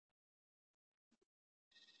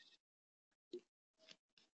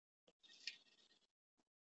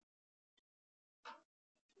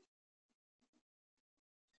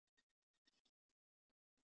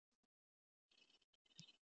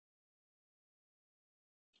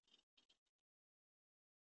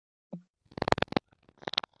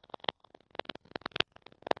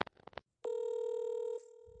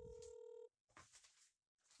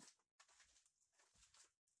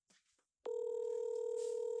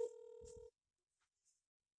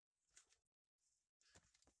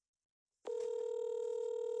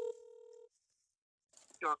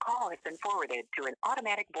Your call has been forwarded to an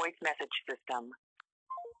automatic voice message system.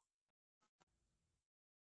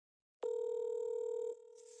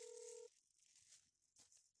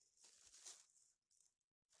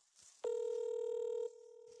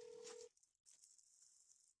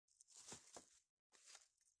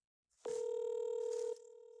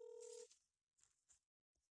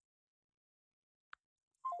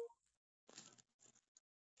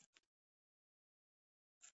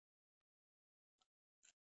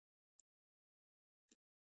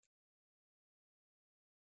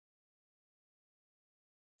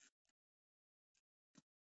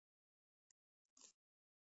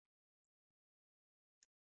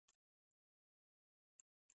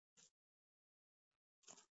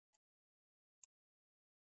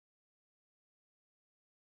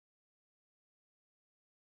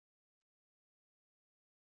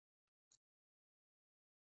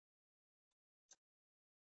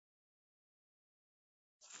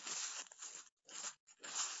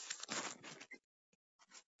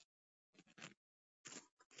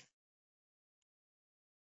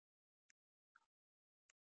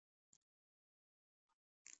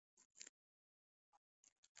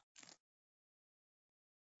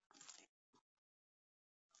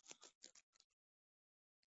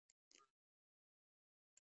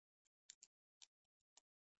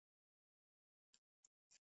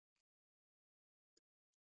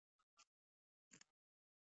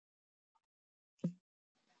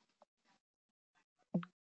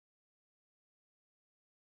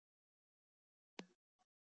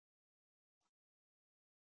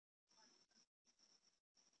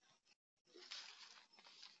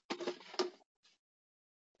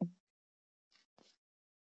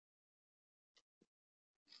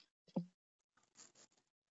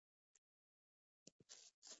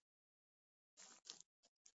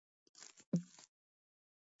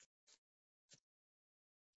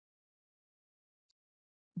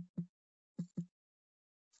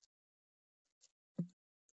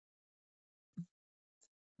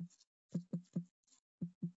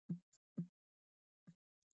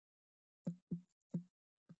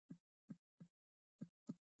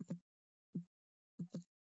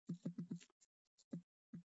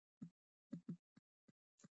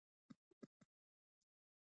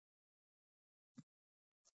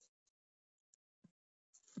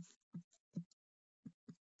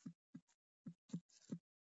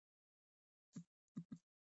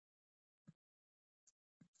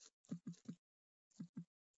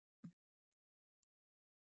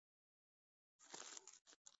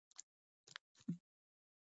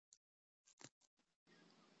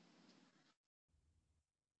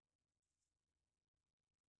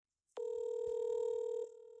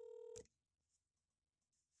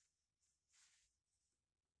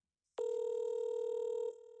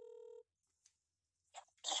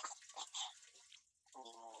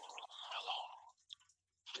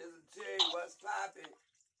 What's poppin'?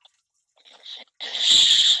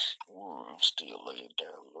 I'm still laying down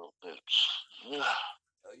a little bit.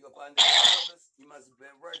 Oh, you up under the covers? You must have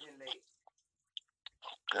been working late.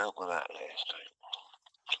 Girl went out last night.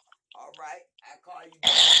 All right, I call you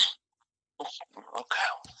back.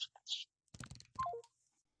 Okay.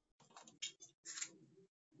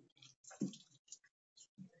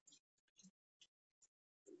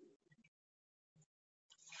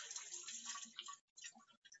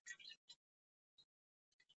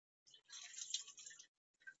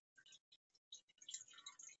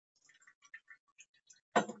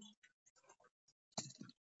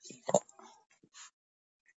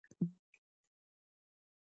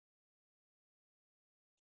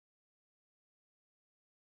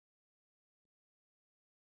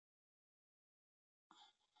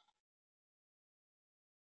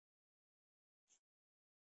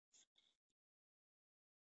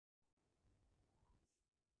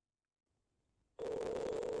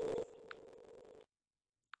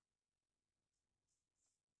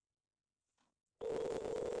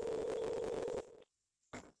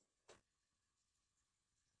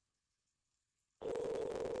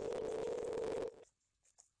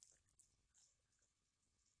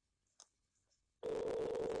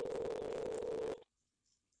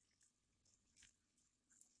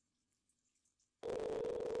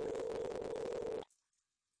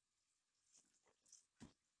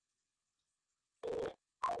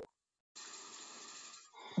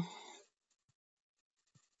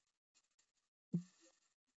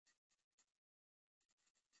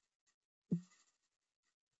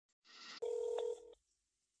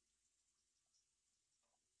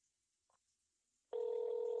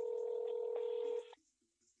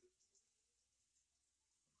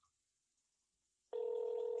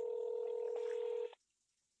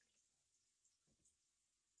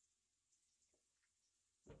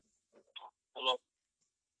 Hello.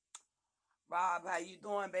 Rob, how you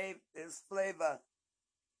doing, babe? It's Flavor.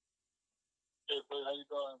 Hey, Clay, how you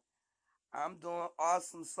doing? I'm doing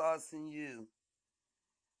awesome sauce and you.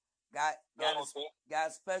 Got got a Okay. got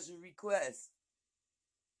a special request.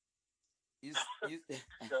 You you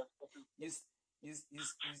Yeah. you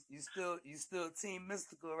you still Team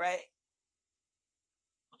Mystical, right?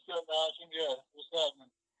 What's up, man? Yeah. What's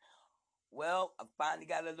happening? Well, I finally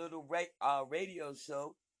got a little radio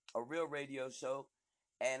show, a real radio show,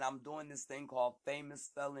 and I'm doing this thing called Famous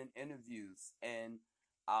Felon Interviews. And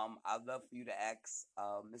I'd love for you to ask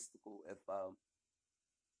Mystical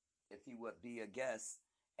if he would be a guest.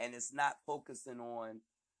 And it's not focusing on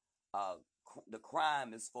the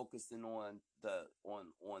crime; is focusing on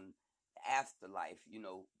on the afterlife. You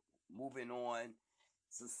know, moving on,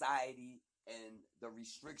 society, and the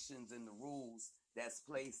restrictions and the rules that's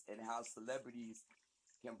placed, and how celebrities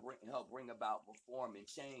can help bring about reform and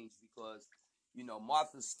change. Because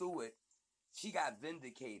Martha Stewart, she got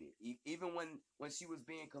vindicated. Even when she was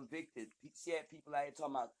being convicted, she had people out here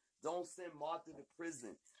talking about, don't send Martha to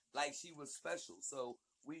prison like she was special. So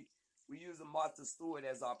we using Martha Stewart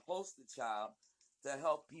as our poster child to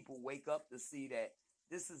help people wake up to see that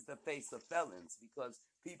this is the face of felons, because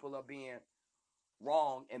people are being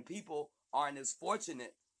wrong, and people aren't as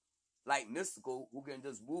fortunate like Mystical, who can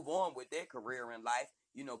just move on with their career in life.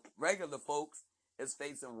 Regular folks is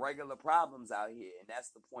facing regular problems out here, and that's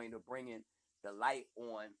the point of bringing the light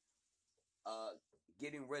on, uh,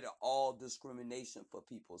 getting rid of all discrimination for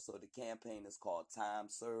people. So the campaign is called Time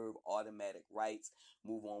Serve, Automatic Rights,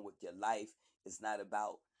 Move On With Your Life. It's not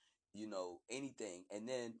about anything. And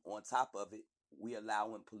then on top of it, we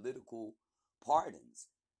allowing political pardons.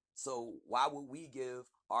 So why would we give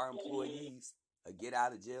our employees a get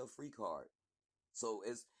out of jail free card? So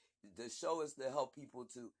it's the show is to help people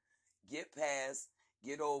to get past,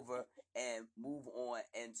 get over, and move on,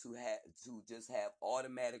 and to just have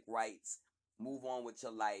automatic rights, move on with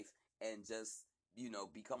your life, and just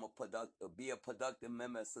become be a productive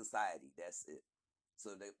member of society. That's it.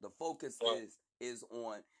 So the focus Well, is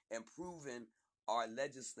on improving our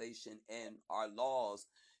legislation and our laws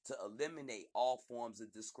to eliminate all forms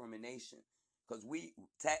of discrimination. Because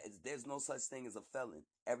there's no such thing as a felon.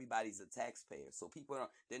 Everybody's a taxpayer. So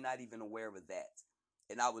they're not even aware of that.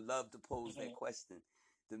 And I would love to pose that question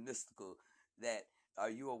to Mystical, that are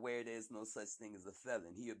you aware there's no such thing as a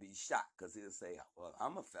felon? He'll be shocked because he'll say, well,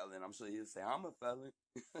 I'm a felon. I'm sure he'll say, I'm a felon.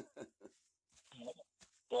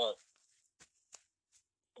 but,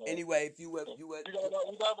 Anyway, if you would, you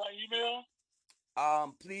got my email?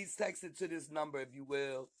 please text it to this number if you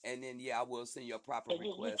will, and then I will send you a proper You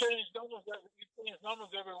request. change numbers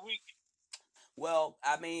every week. Well,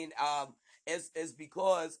 I mean, it's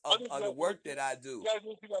because of the work that I do. You gotta do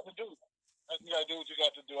what you got to do. You gotta do what you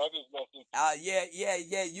got to do. I just left it.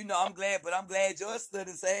 Yeah. I'm glad yours stood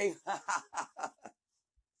the same. I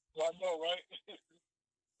know, right?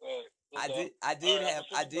 I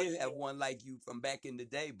did have one like you from back in the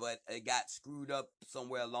day, but it got screwed up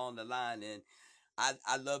somewhere along the line, and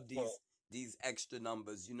I love these extra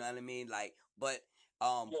numbers. You know what I mean? Like, but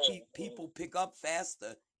people pick up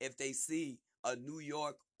faster if they see a New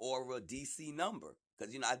York or a DC number,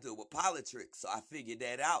 because I deal with politics, so I figured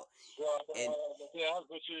that out. And I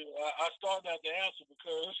started at the answer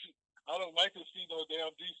because I don't like to see no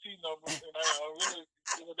damn DC numbers, and I really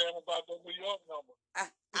give a damn about the New York number.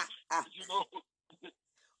 You know.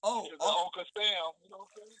 Uncle Sam, you know what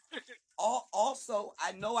I'm saying? Also,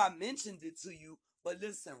 I know I mentioned it to you, but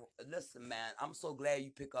listen, man. I'm so glad you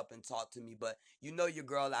pick up and talk to me. But your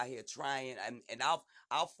girl out here trying, and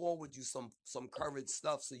I'll forward you some current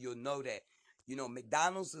stuff so you'll know that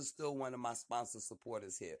McDonald's is still one of my sponsor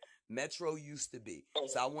supporters here. Metro used to be,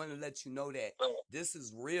 so I want to let you know that this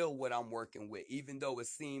is real what I'm working with, even though it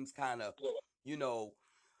seems kind of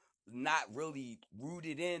not really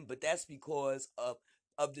rooted in, but that's because of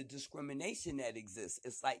the discrimination that exists.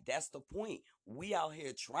 It's like that's the point. We out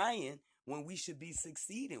here trying when we should be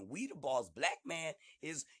succeeding. We the boss. Black man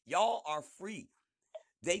is y'all are free.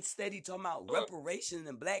 They steady talking about reparations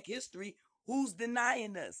and black history. Who's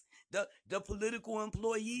denying us? The political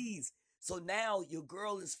employees. So now your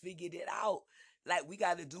girl has figured it out. Like we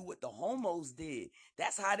got to do what the homos did.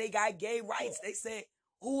 That's how they got gay rights. They said,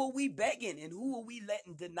 who are we begging and who are we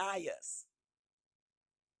letting deny us?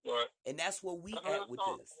 Right. And that's what we at with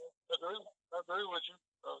this. I agree with you.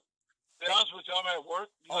 To be honest with you, I'm at work.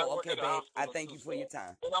 Okay, babe. I thank you for your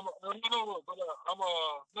time. And I'm just saying,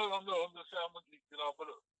 but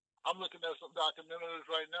I'm looking at some documentaries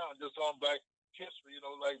right now just on Black history,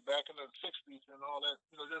 like back in the 60s and all that,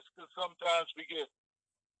 just because sometimes we've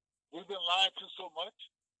been lied to so much,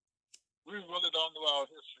 we really don't know our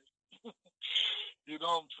history. You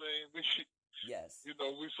know what I'm saying? Yes. You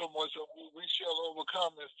know, we so much we shall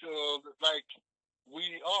overcome until like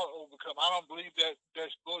we are overcome. I don't believe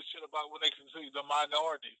that's bullshit about when they consider the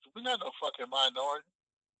minorities. We're not no fucking minority.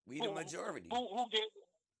 We the majority. Who gave?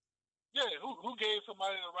 Yeah, who gave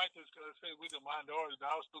somebody the right to say we the minority?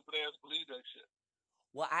 How stupid ass believe that shit?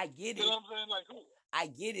 Well, I get it. You know what I'm saying? Like who? I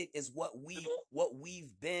get it. Is what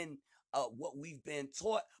we've been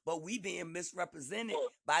taught, but we being misrepresented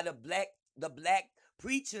by the black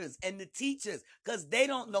preachers and the teachers because they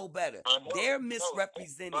don't know better. They're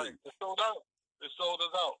misrepresenting. Right. It's sold out. It's sold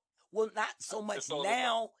us out. Well, not so much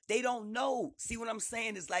now. They don't know. See what I'm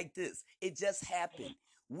saying is like this. It just happened.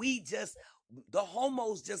 The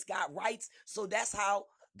homos just got rights. So that's how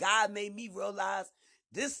God made me realize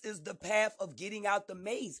this is the path of getting out the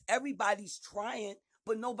maze. Everybody's trying,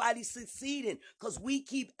 but nobody's succeeding because we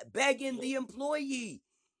keep begging the employee.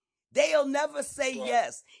 They'll never say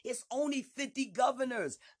yes. It's only 50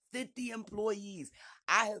 governors, 50 employees.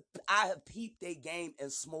 I have peeped their game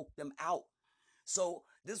and smoked them out. So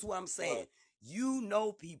this is what I'm saying. You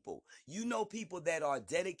know people that are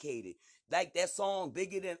dedicated. Like that song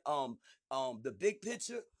Bigger Than The Big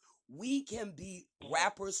Picture. We can be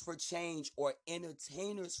rappers for change or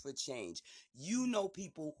entertainers for change. You know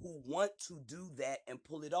people who want to do that and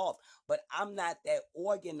pull it off. But I'm not that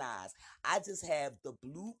organized. I just have the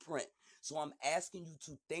blueprint. So I'm asking you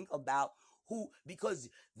to think about who, because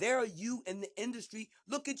there are you in the industry.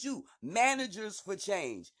 Look at you, managers for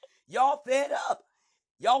change. Y'all fed up.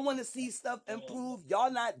 Y'all want to see stuff improve. Y'all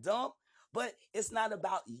not dumb. But it's not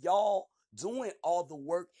about y'all doing all the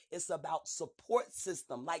work. It's about support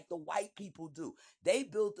system like the white people do. They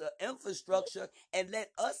built an infrastructure and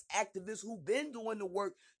let us activists who've been doing the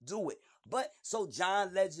work do it. But so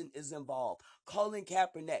John Legend is involved. Colin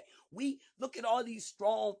Kaepernick. We look at all these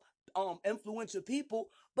strong influential people,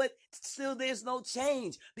 but still there's no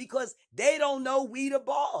change because they don't know we the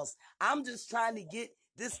boss. I'm just trying to get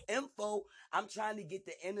this info. I'm trying to get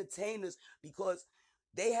the entertainers because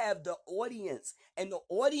they have the audience, and the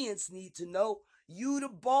audience need to know you the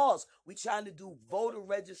boss. We trying to do voter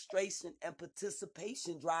registration and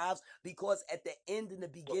participation drives because at the end and the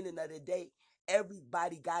beginning of the day,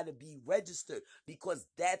 everybody got to be registered because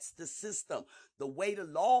that's the system. The way the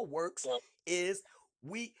law works is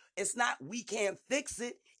it's not we can't fix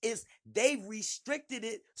it, is they've restricted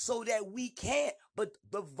it so that we can't. But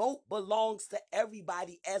the vote belongs to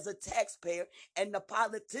everybody as a taxpayer, and the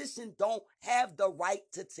politician don't have the right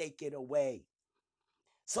to take it away.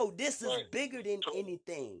 So this is bigger than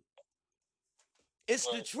anything. It's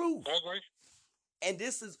the truth. I agree. And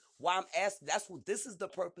this is why I'm asking. This is the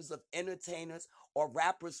purpose of entertainers or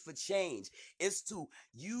rappers for change. Is to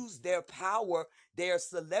use their power, their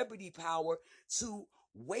celebrity power, to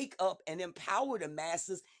wake up and empower the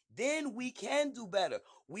masses. Then we can do better.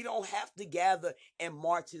 We don't have to gather in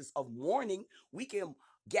marches of mourning. We can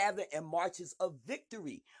gather in marches of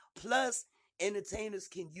victory. Plus, entertainers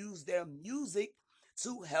can use their music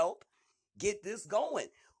to help get this going.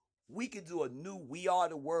 We could do a new We Are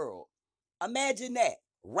the World. Imagine that.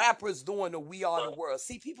 Rappers doing the We Are the World.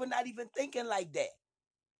 See, people not even thinking like that.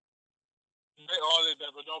 They all did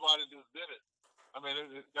that, but nobody just did it. I mean,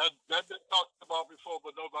 that been talked about before,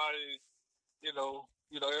 but nobody,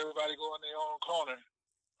 everybody go in their own corner.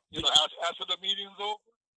 After the meeting's over,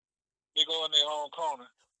 they go in their own corner.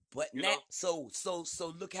 But now, so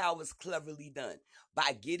look how it's cleverly done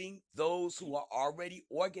by getting those who are already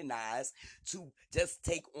organized to just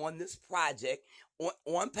take on this project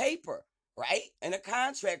on paper, right? In a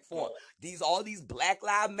contract form. All these Black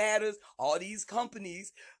Lives Matters, all these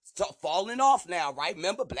companies falling off now, right?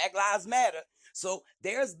 Remember, Black Lives Matter. So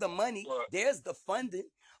there's the money, there's the funding,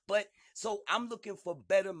 but so I'm looking for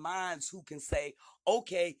better minds who can say,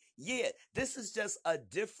 okay, yeah, this is just a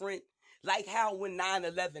different. Like how when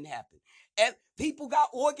 9/11 happened, and people got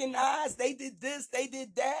organized, they did this, they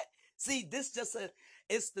did that. See,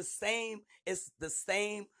 it's the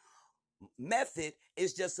same method.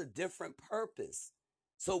 It's just a different purpose.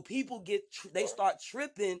 So people they start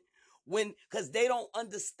tripping because they don't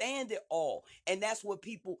understand it all. And that's what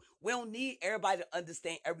we don't need everybody to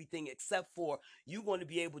understand everything except for you're going to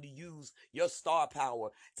be able to use your star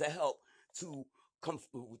power to help to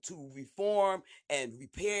reform and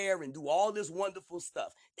repair and do all this wonderful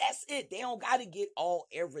stuff. That's it. They don't got to get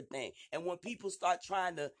everything. And when people start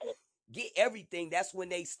trying to get everything, that's when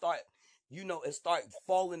they start, it start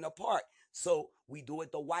falling apart. So we do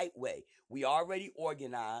it the white way. We already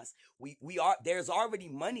organized. There's already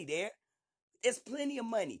money there. There's plenty of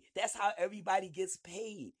money. That's how everybody gets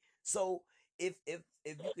paid. So if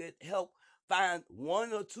you could help find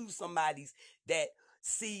one or two somebodies that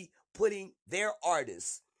see putting their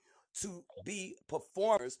artists to be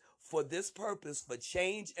performers for this purpose, for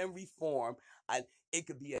change and reform. It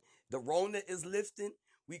could be the Rona is lifting.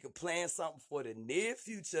 We could plan something for the near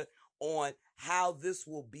future on how this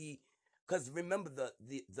will be. Because remember,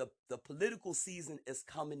 the political season is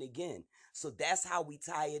coming again. So that's how we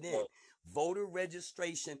tie it in. Voter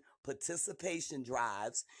registration, participation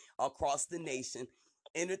drives across the nation,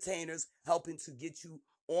 entertainers helping to get you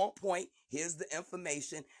on point. Here's the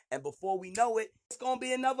information. And before we know it, it's going to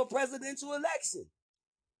be another presidential election.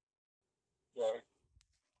 Right.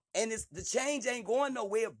 And the change ain't going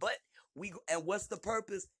nowhere, but and what's the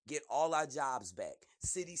purpose? Get all our jobs back.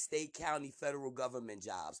 City, state, county, federal government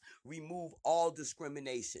jobs. Remove all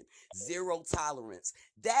discrimination. Zero tolerance.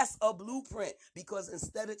 That's a blueprint, because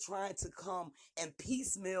instead of trying to come and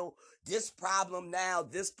piecemeal this problem now,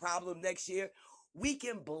 this problem next year, we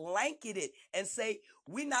can blanket it and say,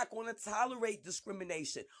 we're not going to tolerate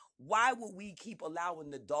discrimination. Why would we keep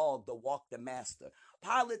allowing the dog to walk the master?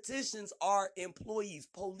 Politicians are employees.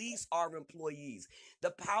 Police are employees.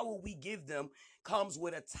 The power we give them comes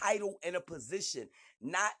with a title and a position.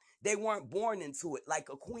 They weren't born into it like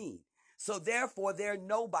a queen. So therefore, they're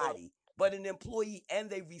nobody but an employee, and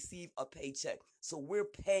they receive a paycheck. So we're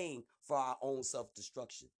paying for our own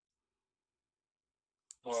self-destruction.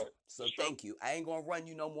 Right. So thank you. I ain't going to run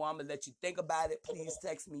you no more. I'm going to let you think about it. Please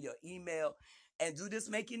text me your email. And do this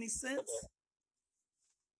make any sense?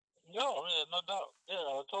 No, yeah, no doubt. Yeah,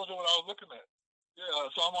 I told you what I was looking at. Yeah,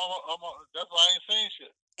 so that's why I ain't saying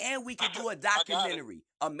shit. And we could do a documentary,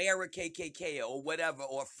 America KKK or whatever,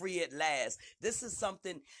 or Free at Last. This is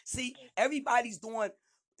something, see, everybody's doing,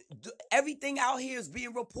 everything out here is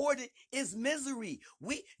being reported is misery.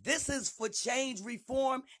 This is for change,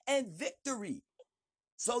 reform, and victory.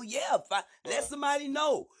 So yeah, let somebody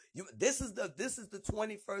know. This is the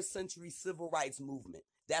 21st century civil rights movement.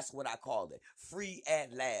 That's what I call it. Free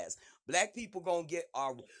at last. Black people gonna get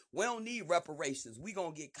we don't need reparations. We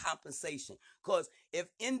gonna get compensation. Cause if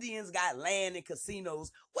Indians got land and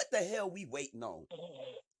casinos, what the hell we waiting on?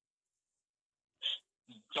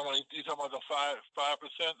 You talking about the 5%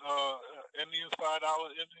 Indians, $5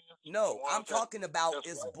 Indians? No, I'm talking about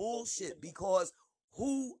it's bullshit, because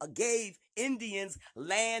who gave Indians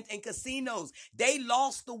land and casinos? They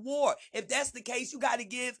lost the war. If that's the case, you got to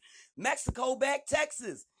give Mexico back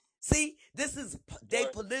Texas. See, this is they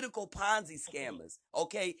political Ponzi scammers,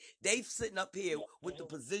 okay? They sitting up here with the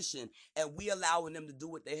position, and we allowing them to do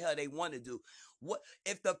what the hell they want to do. What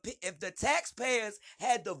if the taxpayers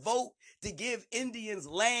had the vote to give Indians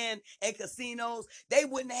land and casinos? They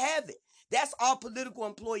wouldn't have it. That's our political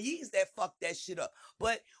employees that fuck that shit up.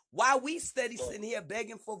 But why we steady sitting here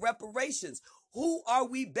begging for reparations? Who are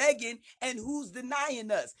we begging, and who's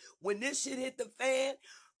denying us? When this shit hit the fan,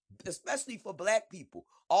 especially for black people,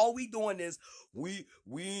 all we doing is we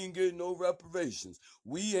ain't getting no reparations.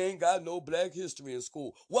 We ain't got no black history in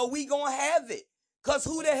school. Well, we gonna have it, because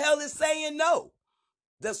who the hell is saying no?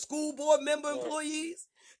 The school board member employees,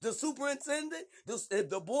 the superintendent,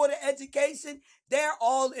 the board of education, they're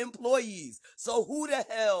all employees. So who the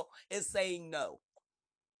hell is saying no?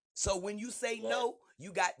 So when you say no,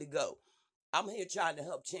 you got to go. I'm here trying to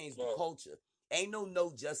help change the culture. Ain't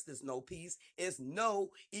no justice, no peace. It's no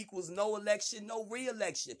equals no election, no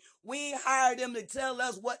re-election. We ain't hired them to tell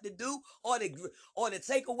us what to do or to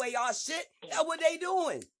take away our shit. That's what they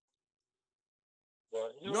doing.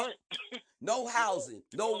 No housing,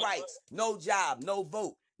 no rights, no job, no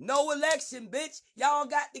vote, no election, bitch. Y'all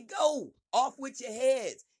got to go off with your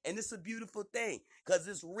heads. And it's a beautiful thing, because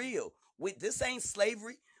it's real. This ain't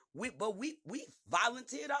slavery. But we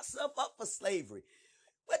volunteered ourselves up for slavery.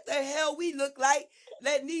 What the hell we look like?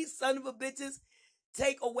 Letting these son of a bitches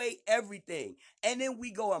take away everything. And then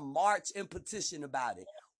we go and march and petition about it.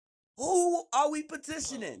 Who are we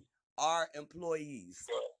petitioning? Our employees.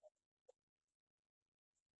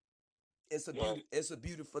 It's a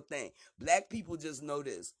beautiful thing. Black people just know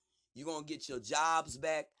this. You're going to get your jobs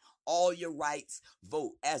back, all your rights,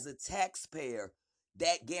 vote. As a taxpayer,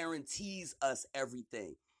 that guarantees us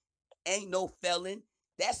everything. Ain't no felon.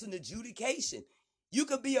 That's an adjudication. You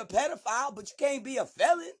could be a pedophile, but you can't be a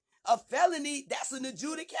felon. A felony, that's an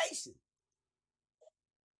adjudication.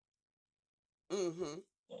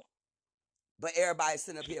 But everybody's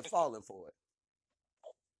sitting up here falling for it.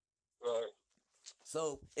 Right.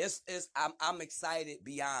 So I'm excited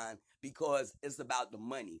beyond, because it's about the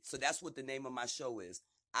money. So that's what the name of my show is.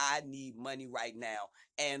 I Need Money Right Now,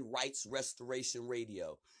 and Rights Restoration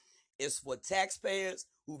Radio. It's for taxpayers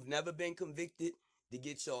who've never been convicted to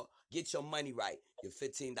get your money right. Your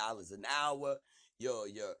 $15 an hour,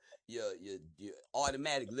 your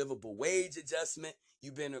automatic livable wage adjustment.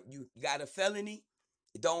 You got a felony.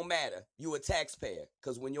 It don't matter. You a taxpayer.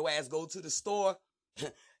 Cause when your ass go to the store,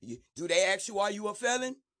 do they ask you, are you a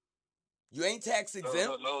felon? You ain't tax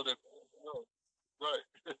exempt. No, right.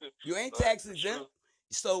 You ain't Right. tax exempt.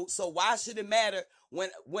 So why should it matter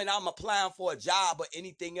when I'm applying for a job or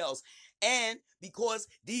anything else? And because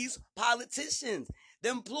these politicians, the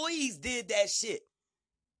employees did that shit.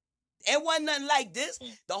 It wasn't nothing like this.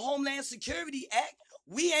 The Homeland Security Act,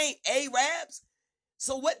 we ain't Arabs.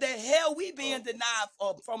 So what the hell we being denied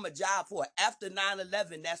from a job for? After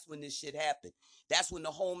 9/11, that's when this shit happened. That's when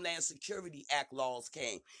the Homeland Security Act laws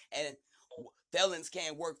came. And felons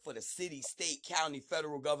can't work for the city, state, county,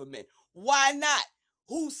 federal government. Why not?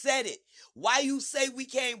 Who said it? Why you say we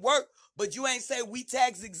can't work, but you ain't say we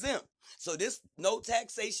tax exempt? So this no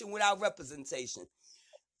taxation without representation.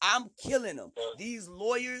 I'm killing them. These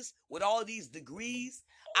lawyers with all these degrees,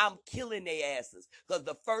 I'm killing their asses. Because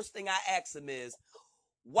the first thing I ask them is,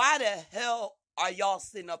 why the hell are y'all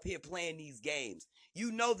sitting up here playing these games?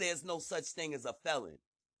 You know there's no such thing as a felon.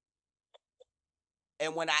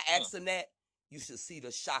 And when I ask them that, you should see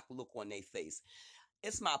the shocked look on their face.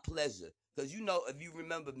 It's my pleasure. Because you know, if you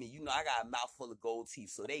remember me, you know I got a mouthful of gold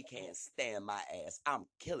teeth, so they can't stand my ass. I'm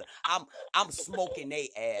killing. I'm smoking their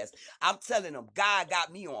ass. I'm telling them, God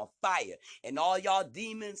got me on fire. And all y'all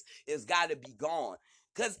demons is got to be gone.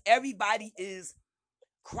 Because everybody is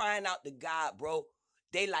crying out to God, bro.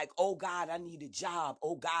 They like, oh God, I need a job.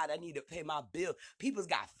 Oh God, I need to pay my bill. People's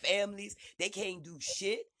got families. They can't do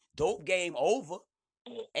shit. Dope game over.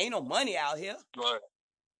 Ain't no money out here. Right.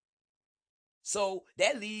 So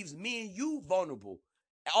that leaves me and you vulnerable.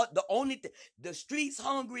 The streets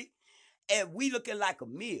hungry, and we looking like a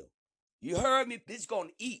meal. You heard me? Bitch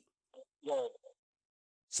gonna eat. Right.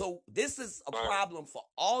 So this is a problem for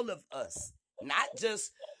all of us, not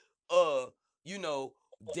just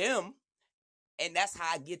them. And that's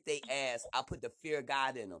how I get they ass. I put the fear of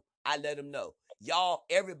God in them. I let them know. Y'all,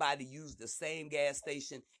 everybody use the same gas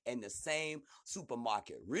station and the same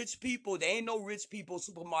supermarket. Rich people, there ain't no rich people,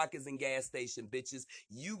 supermarkets and gas station, bitches.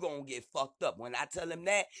 You gonna get fucked up. When I tell them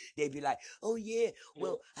that, they be like, oh yeah,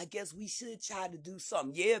 well, I guess we should try to do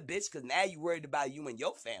something. Yeah, bitch, because now you worried about you and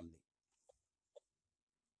your family.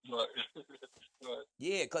 Right. Right.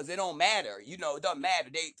 Yeah, because it don't matter. You know, it doesn't matter.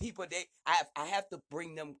 I have to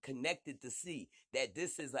bring them connected to see that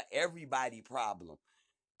this is a everybody problem.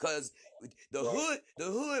 Because the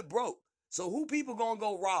hood broke. So who people gonna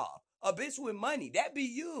go rob? A bitch with money. That be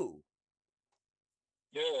you.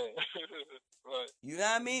 Yeah. Right. You know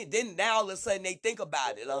what I mean? Then now all of a sudden they think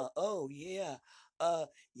about it. Oh yeah.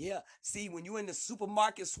 Yeah. See, when you in the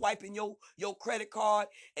supermarket swiping your credit card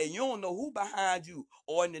and you don't know who behind you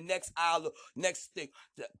or in the next aisle, next thing,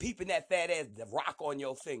 peeping that fat ass rock on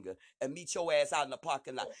your finger and meet your ass out in the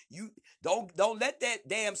parking lot. You don't let that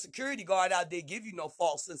damn security guard out there give you no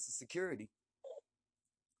false sense of security.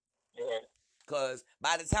 Yeah. Cause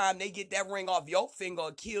by the time they get that ring off your finger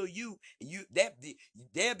or kill you,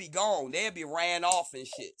 they'll be gone. They'll be ran off and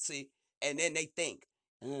shit. See? And then they think,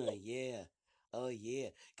 oh yeah.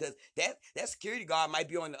 Cause that security guard might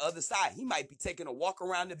be on the other side. He might be taking a walk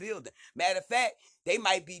around the building. Matter of fact, they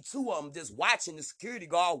might be two of them just watching the security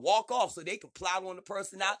guard walk off so they can plot on the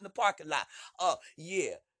person out in the parking lot.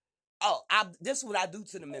 Yeah. This is what I do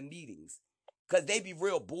to them in meetings. Because they be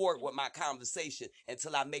real bored with my conversation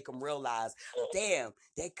until I make them realize, damn,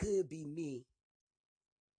 that could be me.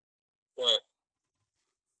 Right.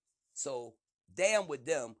 So, damn with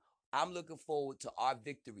them, I'm looking forward to our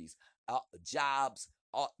victories, jobs.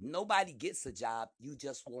 Nobody gets a job. You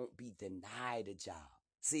just won't be denied a job.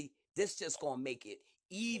 See, this just going to make it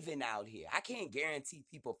even out here. I can't guarantee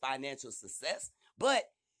people financial success, but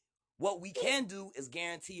what we can do is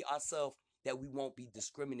guarantee ourselves that we won't be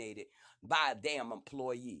discriminated by a damn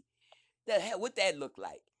employee. What that look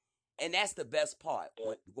like? And that's the best part.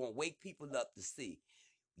 We're going to wake people up to see.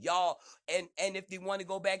 Y'all, and if they want to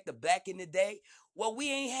go back to back in the day, well, we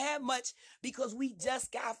ain't had much because we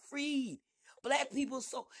just got freed. Black people,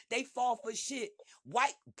 so they fall for shit.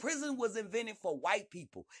 Prison was invented for white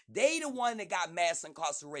people. They the one that got mass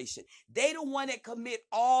incarceration. They the one that commit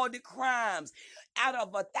all the crimes. Out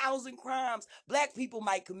of 1,000 crimes, black people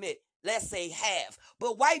might commit, let's say half,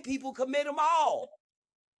 but white people commit them all.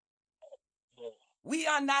 We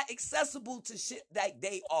are not accessible to shit like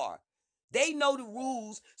they are. They know the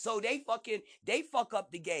rules, so they fuck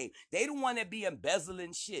up the game. They don't want to be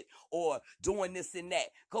embezzling shit or doing this and that.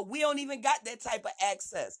 Because we don't even got that type of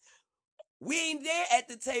access. We ain't there at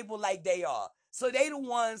the table like they are. So they the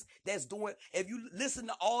ones that's doing, if you listen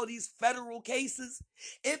to all these federal cases,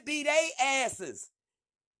 it be they asses.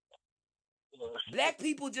 Black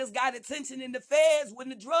people just got attention in the feds when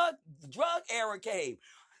the drug era came.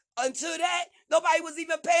 Until that, nobody was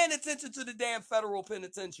even paying attention to the damn federal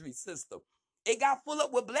penitentiary system. It got full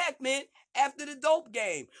up with black men after the dope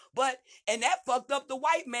game. And that fucked up the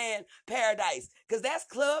white man paradise, because that's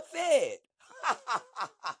club fed.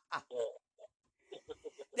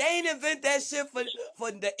 They ain't invent that shit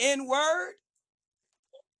for the N-word.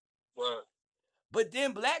 Right. But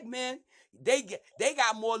then black men, they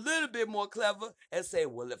got a little bit more clever and say,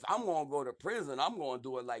 well, if I'm going to go to prison, I'm going to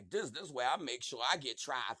do it like this. This way I make sure I get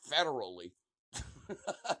tried federally.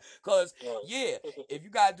 Because, yeah, if you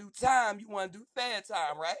got to do time, you want to do fair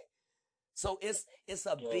time, right? So it's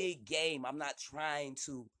a big game. I'm not trying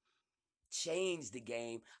to change the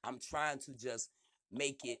game. I'm trying to just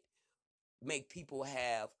make people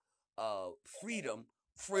have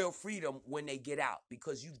real freedom when they get out,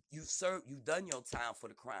 because you've done your time for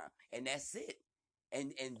the crime, and that's it.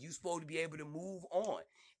 And you supposed to be able to move on.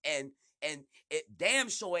 And it damn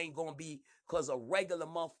sure ain't gonna be because a regular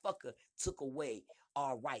motherfucker took away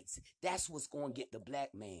our rights. That's what's gonna get the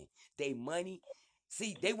black man. They money.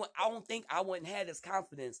 See, I don't think I wouldn't have this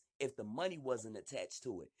confidence if the money wasn't attached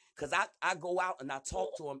to it. Cause I go out and I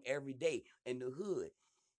talk to them every day in the hood.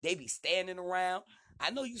 They be standing around. I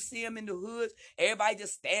know you see them in the hoods. Everybody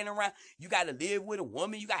just standing around. You got to live with a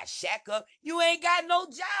woman. You got to shack up. You ain't got no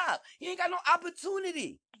job. You ain't got no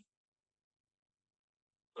opportunity.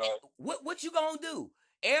 Right. What you gonna do?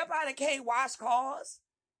 Everybody can't wash cars.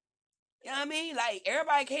 You know what I mean? Like,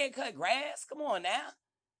 everybody can't cut grass. Come on now.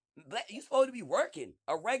 You supposed to be working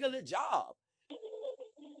a regular job.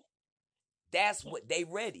 That's what they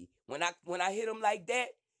ready. When I hit them like that,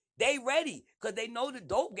 they ready, because they know the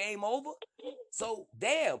dope game over. So,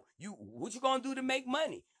 damn, what you gonna do to make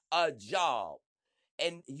money? A job.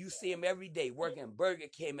 And you see them every day working Burger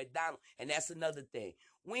King, McDonald's. And that's another thing.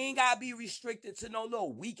 We ain't gotta be restricted to no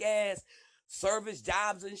little weak-ass service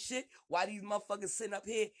jobs and shit. Why these motherfuckers sitting up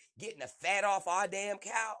here getting the fat off our damn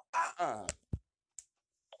cow?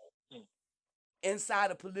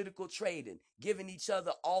 Inside of political trading, giving each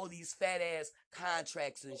other all these fat-ass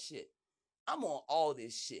contracts and shit. I'm on all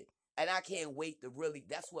this shit. And I can't wait to really,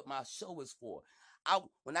 that's what my show is for.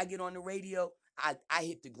 When I get on the radio, I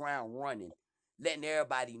hit the ground running, letting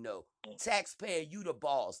everybody know. Taxpayer, you the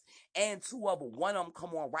boss. And two of them, one of them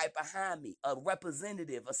come on right behind me, a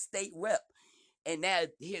representative, a state rep. And now,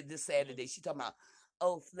 here this Saturday, she talking about,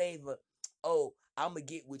 oh, Flavor, oh, I'm going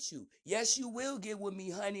to get with you. Yes, you will get with me,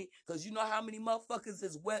 honey, because you know how many motherfuckers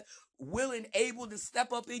is willing, able to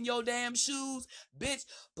step up in your damn shoes? Bitch,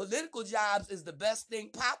 political jobs is the best thing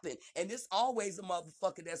popping, and it's always a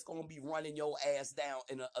motherfucker that's going to be running your ass down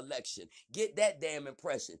in an election. Get that damn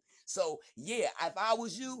impression. So, yeah, if I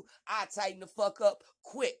was you, I'd tighten the fuck up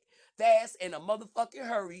quick, fast, in a motherfucking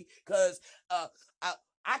hurry, because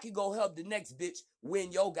I can go help the next bitch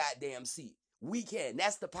win your goddamn seat. We can.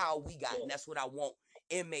 That's the power we got, and that's what I want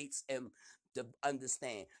inmates to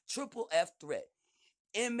understand. Triple F threat.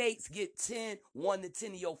 Inmates get 1 to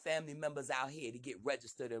 10 of your family members out here to get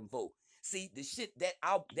registered and vote. See, the shit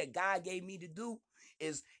that God gave me to do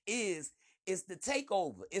is the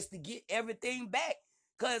takeover. It's to get everything back.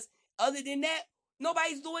 Because other than that,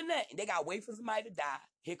 nobody's doing that. They got to wait for somebody to die.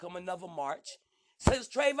 Here come another march. Since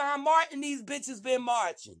Trayvon Martin, these bitches been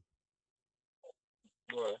marching.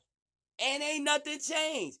 Right. And ain't nothing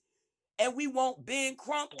changed. And we want Ben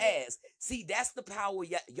Crump ass. See, that's the power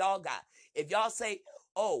y'all got. If y'all say,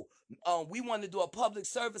 oh, we want to do a public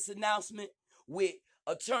service announcement with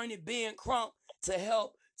Attorney Ben Crump to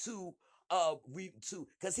help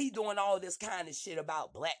because he doing all this kind of shit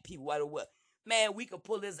about black people, what. Man, we could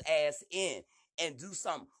pull his ass in and do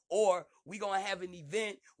something. Or we going to have an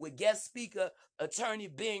event with guest speaker, Attorney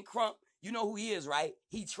Ben Crump. You know who he is, right?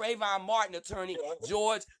 He Trayvon Martin attorney,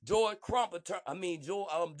 George Crump attorney,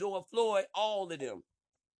 George Floyd, all of them.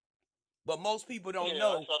 But most people don't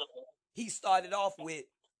know he started off with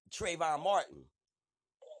Trayvon Martin.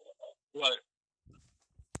 Right.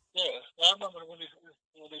 Yeah, I remember when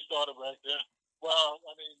they started back there. Well,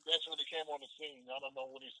 I mean, that's when he came on the scene. I don't know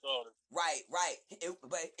when he started. Right.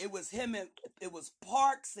 But it was him and it was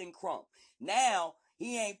Parks and Crump. Now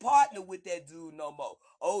he ain't partnered with that dude no more.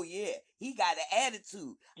 Oh yeah, he got an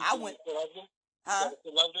attitude. I went, huh?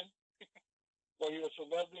 Well, he was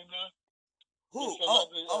celebrity now. Who?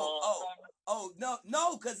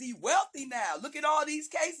 No, because he wealthy now. Look at all these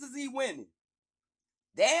cases he winning.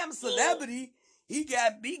 Damn celebrity, he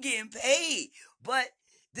getting paid. But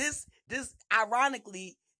this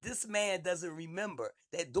ironically, This man doesn't remember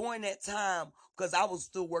that during that time, because I was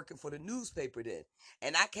still working for the newspaper then,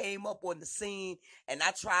 and I came up on the scene and I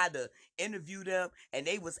tried to interview them, and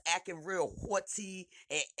they was acting real haughty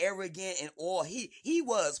and arrogant and all. He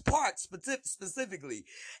was Park specifically,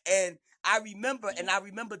 and I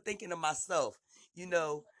remember thinking to myself, you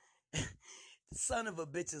know, son of a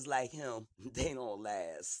bitches like him, they don't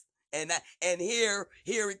last. And here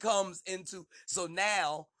it comes into, so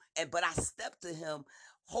now, but I stepped to him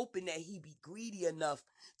hoping that he be greedy enough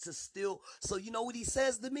to still, so you know what he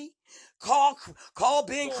says to me? Call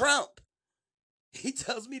Ben Crump. He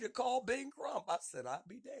tells me to call Ben Crump. I said, I'll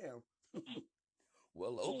be damned.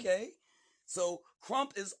 Well, okay. So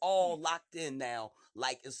Crump is all locked in now,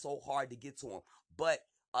 like it's so hard to get to him. But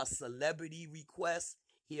a celebrity request,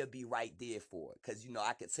 he'll be right there for it, because you know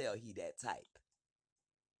I could tell he that type.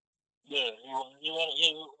 Yeah, you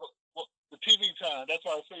want the TV time. That's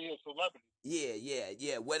why I say he's a celebrity.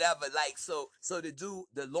 Yeah, whatever. Like, so to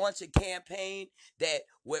launch a campaign that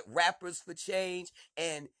with Rappers for Change,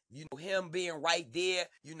 and you know him being right there,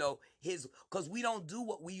 you know because we don't do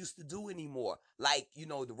what we used to do anymore. Like, you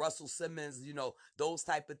know, the Russell Simmons, you know, those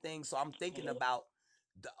type of things. So I'm thinking about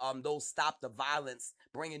those Stop the Violence,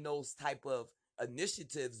 bringing those type of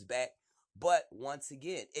initiatives back. But once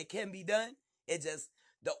again, it can be done. It just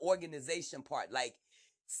the organization part, like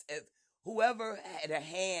if whoever had a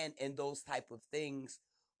hand in those type of things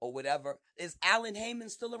or whatever. Is Alan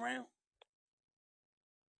Heyman still around?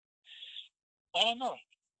 I don't know.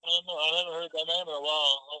 I haven't heard that name in a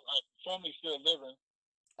while. Family's still living.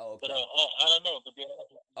 Oh, okay. But I don't know, to be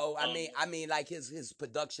honest. Oh, I mean, like his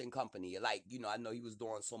production company. Like, you know, I know he was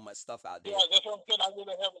doing so much stuff out there. Yeah, that's what I'm saying. I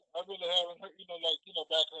really haven't heard, you know, like, you know,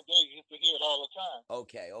 back in the day, you used to hear it all the time.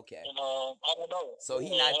 Okay. And I don't know. So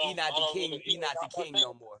he not the king. He not the king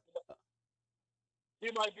no more. He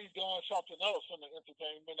might be doing something else in the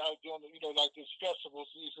entertainment. Out doing, you know, like this festivals.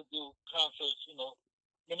 He used to do concerts. You know,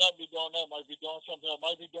 may not be doing that. Might be doing something else.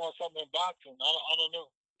 Might be doing something in boxing. I don't know.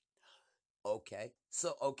 Okay.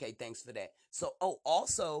 So, okay, thanks for that. So,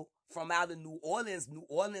 also from out of New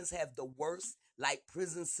Orleans have the worst like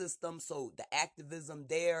prison system. So the activism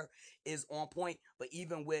there is on point. But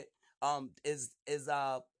even with are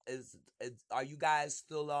you guys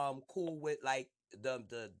still cool with like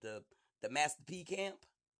the Master P camp?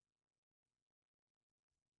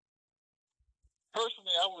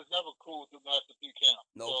 Personally, I was never cool with the Master P camp.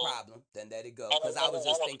 No problem. Then let it go. Because I was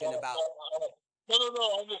just thinking about. No.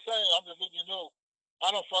 I'm just saying. I'm just letting you know.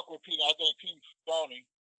 I don't fuck with Pete. I think Pete's phony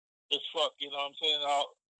as fuck. You know what I'm saying?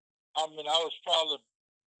 I mean, I was probably,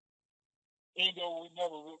 even though we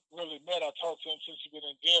never really met, I talked to him since he's been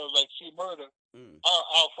in jail. Like C Murder,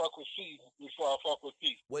 I'll fuck with C before I fuck with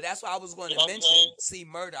Pete. Well, that's what I was going to mention. C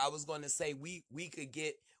Murder. I was going to say we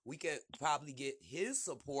could probably get his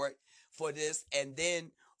support for this, and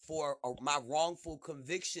then for my wrongful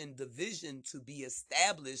conviction division to be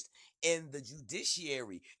established in the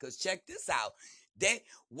judiciary. Because check this out.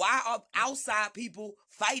 Why are outside people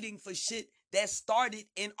fighting for shit that started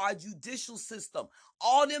in our judicial system?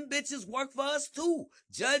 All them bitches work for us too.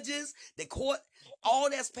 Judges, the court, all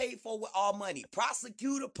that's paid for with our money.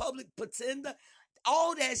 Prosecutor, public pretender,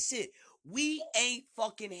 all that shit. We ain't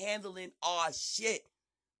fucking handling our shit.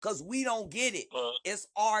 Cause we don't get it. It's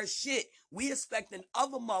our shit. We expecting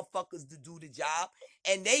other motherfuckers to do the job,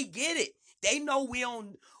 and they get it. They know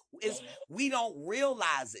we don't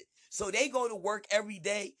realize it. So they go to work every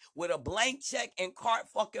day with a blank check and carte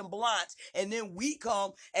fucking blanche, and then we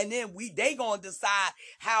come, and then they gonna decide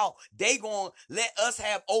how they gonna let us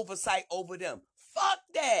have oversight over them. Fuck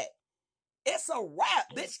that. It's a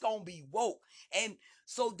wrap. Bitch gonna be woke. And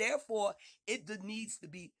so therefore, it needs to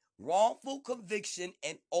be wrongful conviction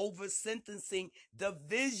and over sentencing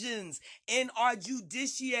divisions in our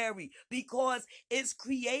judiciary, because it's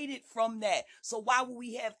created from that. So why would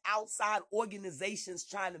we have outside organizations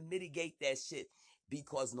trying to mitigate that shit?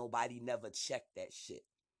 Because nobody never checked that shit.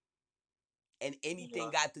 And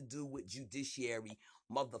anything got to do with judiciary,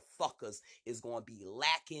 motherfuckers is going to be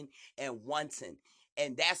lacking and wanting.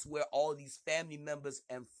 And that's where all these family members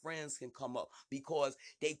and friends can come up, because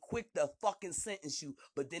they quick to fucking sentence you,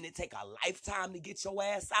 but then it take a lifetime to get your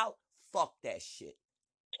ass out. Fuck that shit.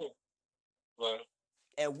 Right.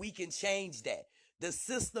 And we can change that. The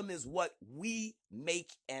system is what we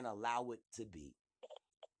make and allow it to be.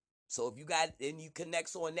 So if you got any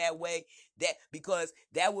connects on that way, that because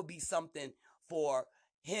that would be something for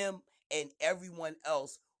him and everyone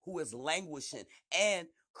else who is languishing. And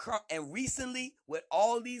recently, with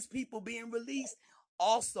all these people being released,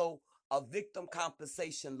 also a victim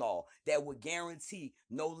compensation law that would guarantee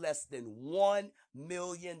no less than $1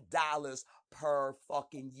 million per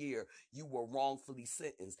fucking year you were wrongfully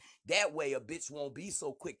sentenced. That way a bitch won't be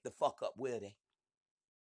so quick to fuck up, will they?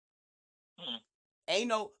 Ain't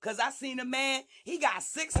no, cause I seen a man, he got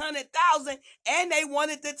 600,000 and they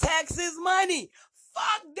wanted to tax his money.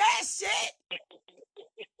 Fuck that shit.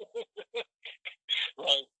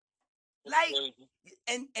 Right. Like,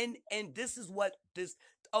 and this is what this,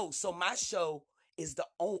 so my show is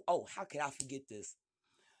how could I forget this?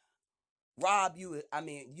 Rob, you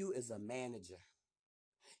is a manager.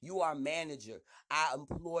 You are a manager. I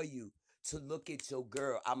implore you to look at your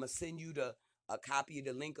girl. I'm going to send you a copy of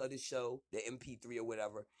the link of the show, the MP3 or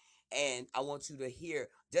whatever. And I want you to hear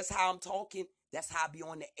just how I'm talking. That's how I be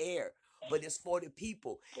on the air. But it's for the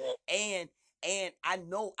people. And I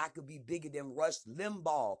know I could be bigger than Rush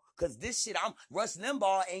Limbaugh. Because this shit, Rush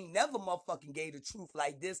Limbaugh ain't never motherfucking gave the truth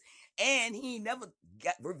like this. And he ain't never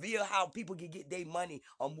revealed how people can get their money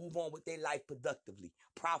or move on with their life productively.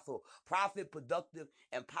 Profit, productive,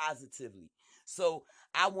 and positively. So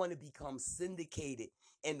I want to become syndicated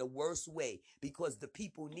in the worst way because the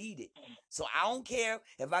people need it. So I don't care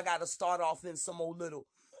if I got to start off in some old little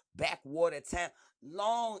backwater town,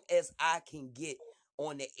 long as I can get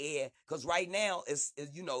on the air. Because right now it's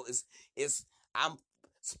I'm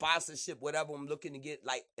sponsorship, whatever. I'm looking to get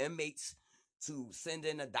like inmates to send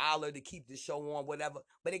in $1 to keep the show on, whatever.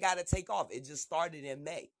 But it got to take off. It just started in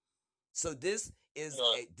May. So this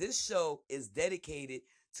show is dedicated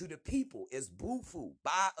to the people. It's Boo-Foo,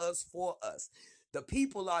 by us, for us. The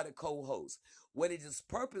people are the co-hosts. What it is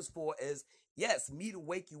purpose for is, yes, me to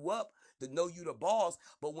wake you up, to know you the boss.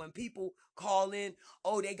 But when people call in,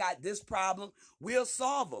 they got this problem, we'll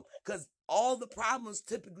solve them. Because all the problems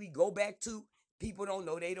typically go back to people don't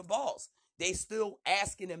know they the boss. They still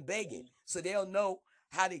asking and begging. So they'll know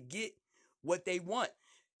how to get what they want.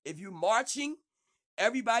 If you're marching,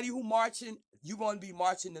 everybody who marching, you're going to be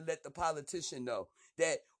marching to let the politician know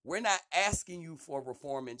that we're not asking you for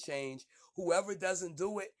reform and change. Whoever doesn't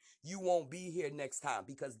do it, you won't be here next time,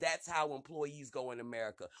 because that's how employees go in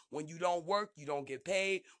America. When you don't work, you don't get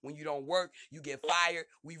paid. When you don't work, you get fired.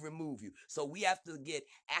 We remove you. So we have to get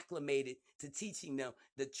acclimated to teaching them,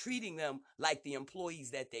 treating them like the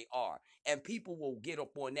employees that they are. And people will get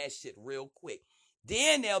up on that shit real quick.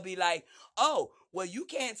 Then they'll be like, oh, well, you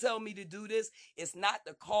can't tell me to do this. It's not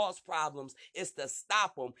to cause problems. It's to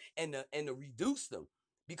stop them and to reduce them.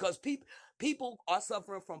 Because people are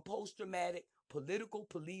suffering from post-traumatic, political,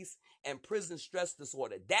 police, and prison stress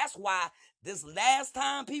disorder. That's why this last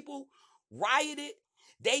time people rioted,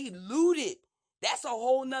 they looted. That's a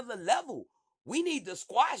whole nother level. We need to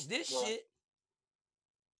squash this shit.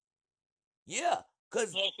 Yeah.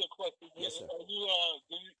 Cause, yes, sir.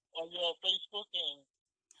 Are you on Facebook?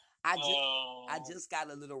 I just got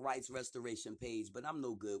a little rights restoration page, but I'm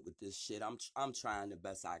no good with this shit. I'm trying the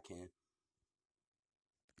best I can.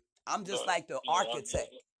 I'm just like the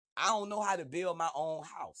architect. I don't know how to build my own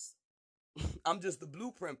house. I'm just the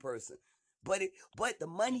blueprint person. But the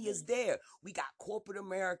money is there. We got corporate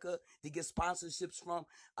America to get sponsorships from,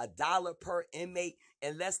 $1 per inmate,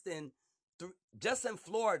 and less than just in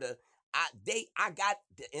Florida. I got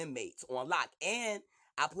the inmates on lock, and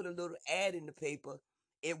I put a little ad in the paper.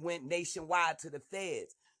 It went nationwide to the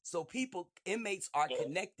feds. So inmates are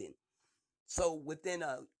connecting. So within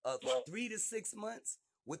a 3 to 6 months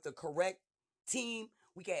with the correct team,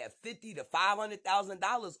 we can have $50,000 to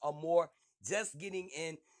 $500,000 or more just getting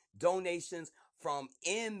in donations from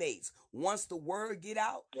inmates. Once the word get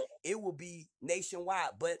out, it will be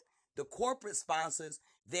nationwide. But the corporate sponsors,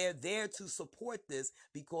 they're there to support this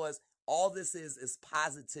because all this is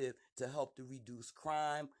positive to help to reduce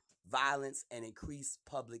crime, violence, and increase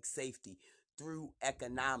public safety through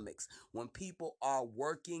economics. When people are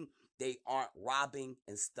working, they aren't robbing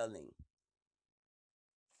and stealing.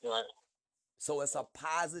 Right. So it's a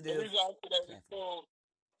positive. The reason I say that is so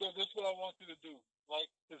this is what I want you to do, right?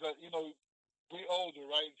 Is that, we older,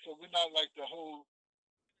 right? So we're not like the whole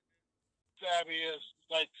savvy as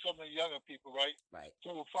like some of the younger people, right? Right.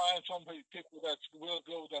 So we'll find some people that's real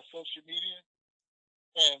good with that social media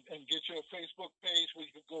and get you a Facebook page where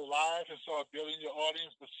you can go live and start building your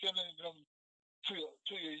audience, but sending them to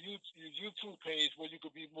your YouTube page where you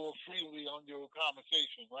could be more freely on your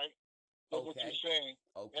conversation, right? That's what you're saying.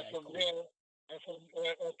 Okay. And from there,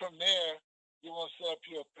 from there, you want to set up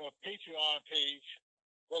your Patreon page,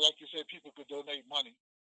 where, like you said, people could donate money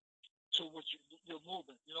to what you're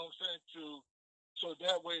moving. You know what I'm saying? So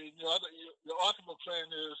that way, your ultimate plan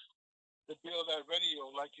is to build that radio,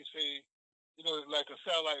 like you say, like a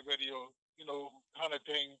satellite radio, kind of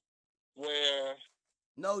thing, where.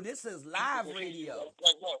 No, this is live radio.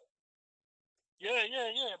 Like what? Yeah.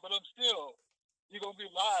 But I'm still, you're gonna be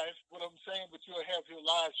live. What I'm saying, but you'll have your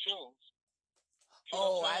live shows. You know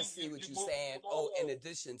Oh, what I I'm saying? see what You you're move saying. from all Oh, in over.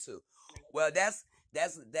 addition to, well, Yeah.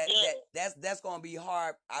 that's gonna be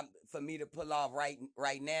hard for me to pull off right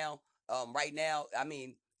now. Right now, I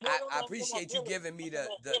mean, No, no, I no, I'm talking about appreciate you Billy. giving me I'm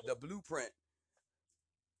talking about Billy. the blueprint.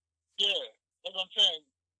 Yeah, that's what I'm saying.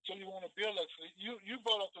 So you want to build that? You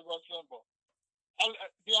brought up the Rush Limbaugh. I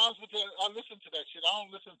be honest with you, I listen to that shit. I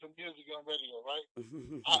don't listen to music on radio, right?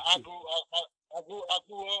 I grew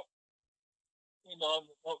up. You know,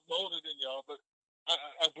 I'm older than y'all, but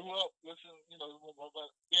I grew up listening. You know,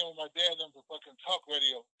 being with my dad on the fucking talk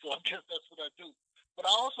radio. So I guess that's what I do. But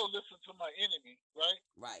I also listen to my enemy, right?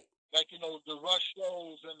 Right. Like the Rush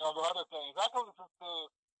shows and all the other things. I can listen to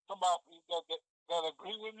somebody that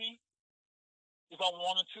agree with me if I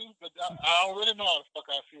wanted to, but I already know how the fuck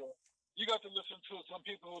I feel. You got to listen to some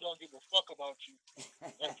people who don't give a fuck about you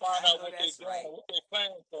and find out what they're doing and what they're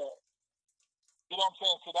planning for. You know what I'm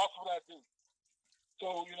saying? So that's what I do.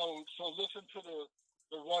 So so listen to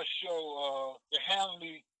the Rush show, the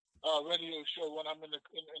Hanley radio show when I'm in the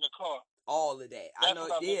car. All of that. That's I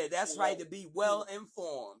know. Yeah, that's to, right. To be well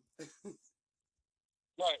informed.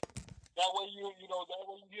 Right. That way that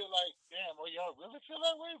way you hear like, damn, oh y'all really feel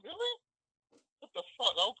that way? Really? What the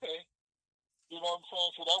fuck? Okay. You know what I'm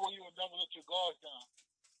saying? So that way you would never let your guard down.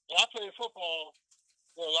 And I played football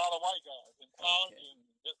with a lot of white guys in college and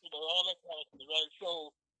all that kind of stuff, right?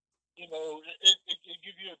 So, it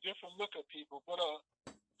gives you a different look at people. But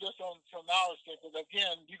just on some knowledge thing, because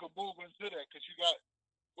again, you can move into that because you got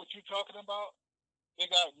what you're talking about. They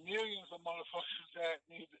got millions of motherfuckers that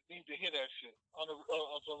need to hear that shit on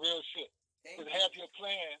some real shit. To have your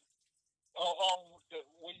plan on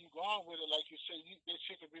where you going with it, like you say, this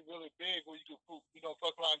shit could be really big. Where you could,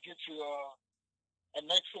 fuck around and get you a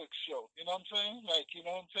Netflix show. You know what I'm saying? Like, you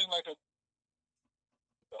know what I'm saying? Like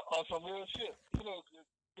on some real shit.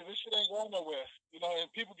 Because this shit ain't going nowhere. And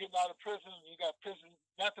people getting out of prison. You got prison,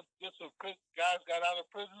 not just the guys got out of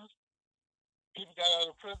prisons. People got out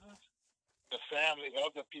of prisons. The family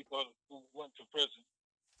of the people who went to prison.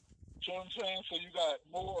 You know what I'm saying? So you got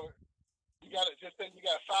more. You got just say you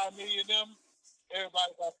got 5 million of them.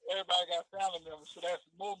 Everybody got family members, so that's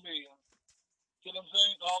more millions. You know what I'm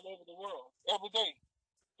saying? All over the world, every day,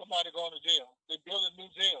 somebody going to jail. They build a new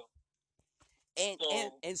jail.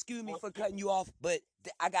 And excuse me for cutting you off, but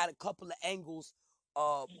I got a couple of angles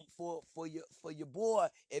for your boy,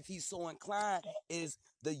 if he's so inclined, is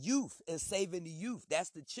the youth and saving the youth. That's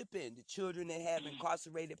the chip in, the children that have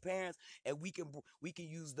incarcerated parents, and we can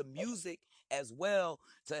use the music as well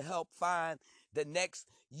to help find the next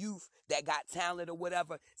youth that got talent or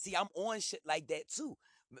whatever. See, I'm on shit like that too.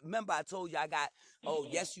 Remember I told you I got, oh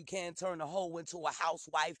yes you can turn a hoe into a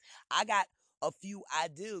housewife. I got a few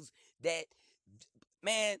ideas that,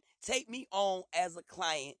 man, take me on as a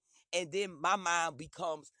client, and then my mind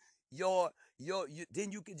becomes your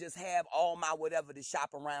then you can just have all my whatever to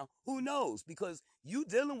shop around. Who knows? Because you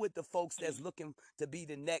dealing with the folks that's looking to be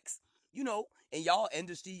the next, in y'all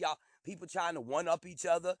industry, y'all people trying to one up each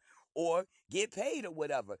other or get paid or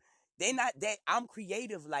whatever. They not that I'm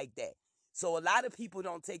creative like that. So a lot of people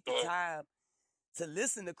don't take the time to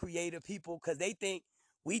listen to creative people because they think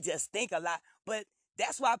we just think a lot. But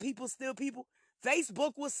that's why people steal people.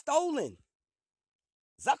 Facebook was stolen.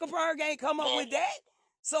 Zuckerberg ain't come up with that.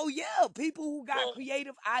 So yeah, people who got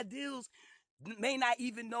creative ideals may not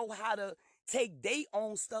even know how to take their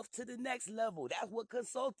own stuff to the next level. That's what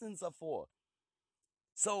consultants are for.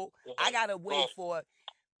 So I gotta wait for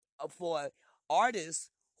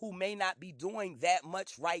artists who may not be doing that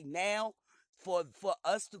much right now for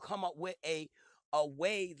us to come up with a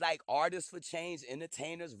way, like Artists for Change,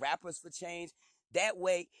 entertainers, rappers for change. That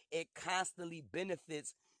way it constantly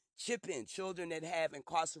benefits children that have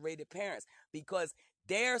incarcerated parents, because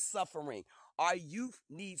they're suffering. Our youth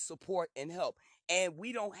need support and help, and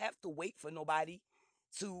we don't have to wait for nobody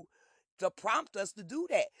to prompt us to do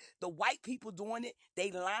that. The white people doing it,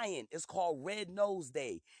 they lying. It's called Red Nose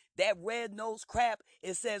Day. That red nose crap,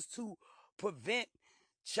 it says to prevent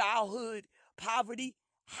childhood poverty.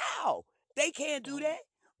 How? They can't do that.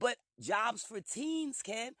 But Jobs for Teens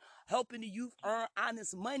can, helping the youth earn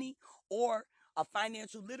honest money or a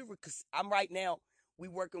financial literacy. Cause we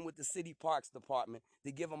working with the city parks department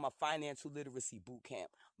to give them a financial literacy boot camp.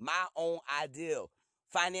 My own ideal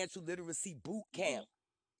financial literacy boot camp.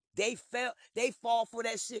 They fall for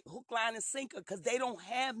that shit hook, line, and sinker because they don't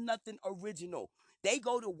have nothing original. They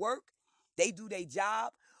go to work, they do their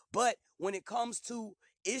job, but when it comes to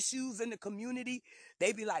issues in the community,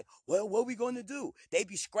 they be like, well, what we gonna do? They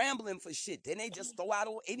be scrambling for shit. Then they just throw out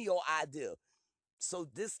any old idea. So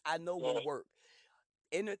this I know will work.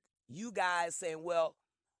 you guys saying, well,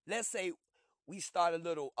 let's say we start a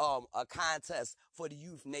little a contest for the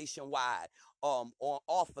youth nationwide on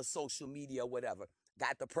off of social media or whatever.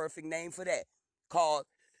 Got the perfect name for that. Called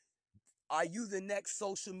Are You the Next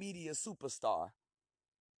Social Media Superstar?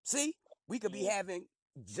 See? We could be having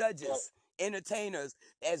judges, entertainers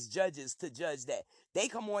as judges to judge that. They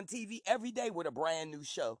come on TV every day with a brand new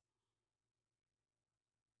show.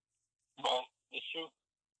 Well, it's true.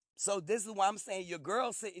 So this is why I'm saying your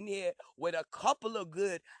girl sitting here with a couple of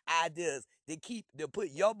good ideas to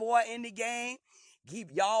put your boy in the game,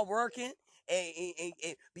 keep y'all working, and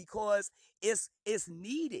because it's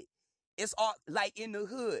needed. It's all like in the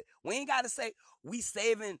hood. We ain't gotta say we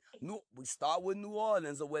start with New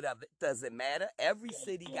Orleans or whatever. It doesn't matter. Every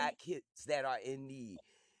city got kids that are in need.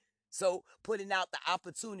 So putting out the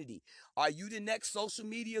opportunity. Are you the next social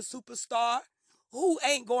media superstar? Who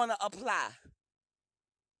ain't gonna apply?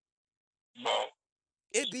 No.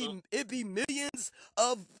 It be millions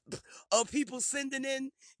of people sending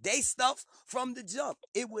in they stuff from the jump.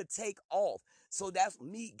 It would take off. So that's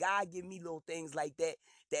me. God give me little things like that.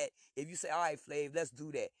 That if you say, all right, Flav, let's do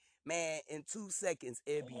that. Man, in 2 seconds,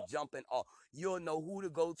 it'll be jumping off. You'll know who to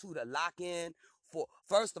go to lock in for.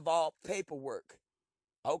 First of all, paperwork.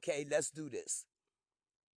 Okay, let's do this.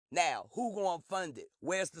 Now, who gonna fund it?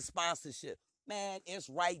 Where's the sponsorship? Man, it's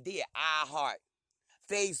right there. iHeart,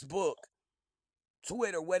 Facebook,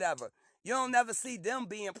 Twitter, whatever. You don't never see them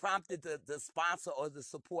being prompted to sponsor or to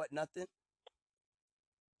support nothing.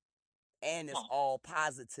 And it's all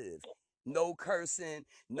positive. No cursing,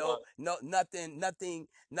 nothing,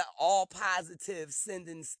 not all positive,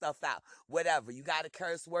 sending stuff out. Whatever. You got a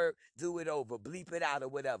curse word, do it over, bleep it out or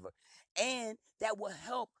whatever. And that will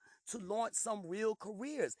help to launch some real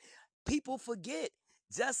careers. People forget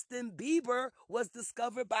Justin Bieber was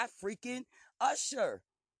discovered by freaking Usher.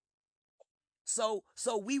 So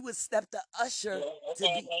we would step to Usher to be.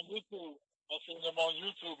 On YouTube. I seen him on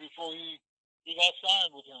YouTube before he got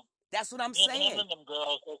signed with him. That's what I'm saying. Him and them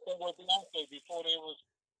girls, they sang with Beyonce before they was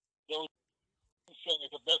singers,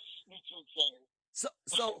 the best YouTube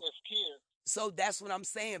singers. So that's what I'm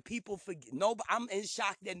saying. People forget. I'm in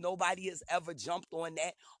shock that nobody has ever jumped on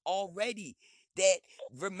that already. That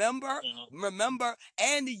remember,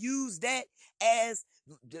 and to use that as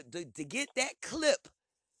to get that clip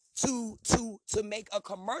to make a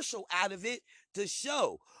commercial out of it to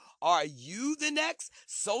show, are you the next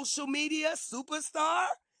social media superstar?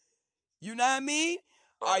 You know what I mean?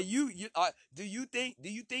 Are you do you think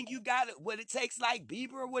you got it, what it takes like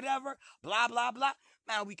Bieber or whatever? Blah blah blah.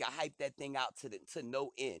 Man, we can hype that thing out to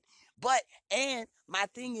no end. But and my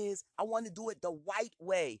thing is, I want to do it the white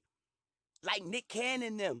way, like Nick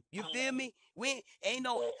Cannon them. You feel me? We ain't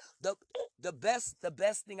no the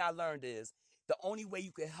best thing I learned is the only way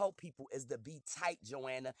you can help people is to be tight,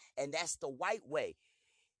 Joanna, and that's the white way.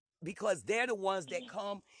 Because they're the ones that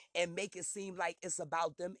come and make it seem like it's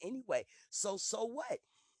about them anyway. So what?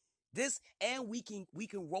 And we can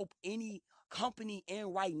rope any company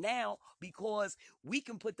in right now because we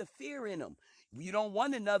can put the fear in them. You don't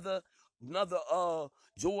want another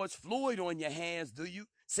George Floyd on your hands, do you?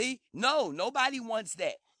 See? No, nobody wants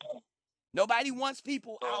that. Nobody wants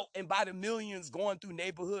people out and by the millions going through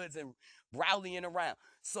neighborhoods and rallying around.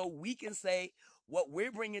 So we can say what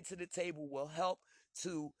we're bringing to the table will help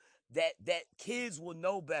to that kids will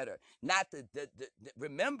know better. Not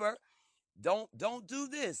remember, don't do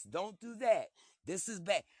this, don't do that. This is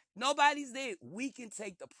bad. Nobody's there. We can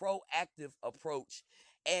take the proactive approach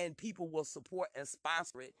and people will support and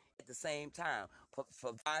sponsor it at the same time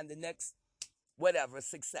for find the next whatever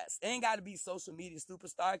success. It ain't got to be social media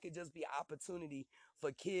superstar. It could just be opportunity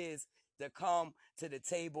for kids to come to the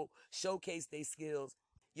table, showcase their skills.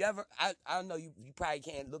 You ever? I know you probably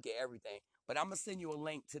can't look at everything, but I'm gonna send you a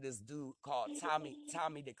link to this dude called Tommy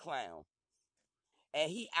the Clown, and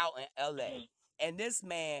he out in L.A. And this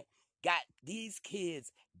man got these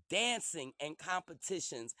kids dancing in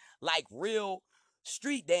competitions like real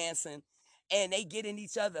street dancing, and they get in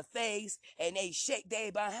each other's face and they shake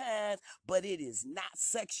their behinds, but it is not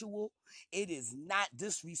sexual, it is not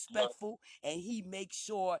disrespectful, and he makes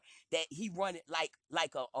sure that he run it like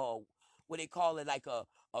a what they call it, like a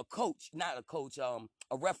coach, not a coach, a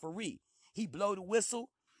referee. He blow the whistle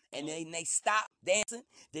and then they stop dancing.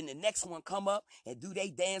 Then the next one come up and do they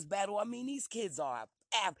dance battle. I mean, these kids are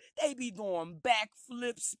they be doing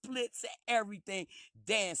backflips, splits, and everything,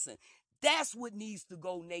 dancing. That's what needs to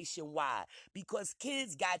go nationwide because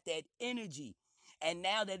kids got that energy. And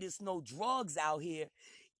now that there's no drugs out here,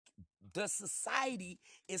 the society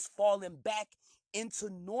is falling back into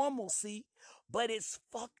normalcy, but it's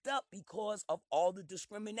fucked up because of all the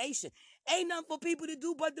discrimination. Ain't nothing for people to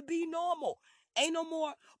do but to be normal. Ain't no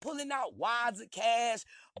more pulling out wads of cash,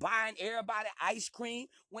 buying everybody ice cream.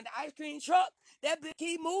 When the ice cream truck, that bitch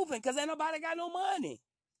keep moving because ain't nobody got no money.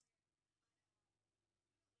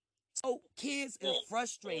 So kids is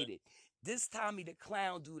frustrated. This Tommy the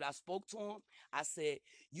Clown dude, I spoke to him. I said,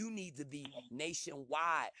 you need to be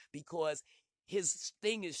nationwide because his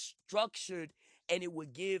thing is structured and it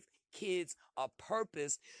would give kids a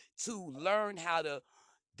purpose to learn how to,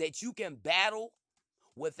 that you can battle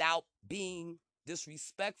without being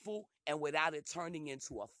disrespectful and without it turning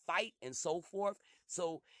into a fight and so forth.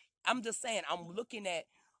 So I'm just saying, I'm looking at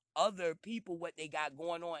other people, what they got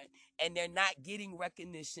going on, and they're not getting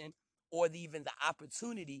recognition or even the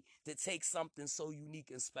opportunity to take something so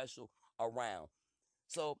unique and special around.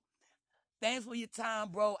 So thanks for your time,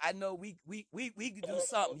 bro. I know we could do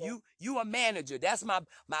something. You a manager. That's my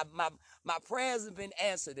prayers have been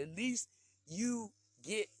answered. At least you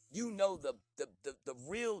get the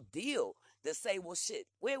real deal to say, well, shit,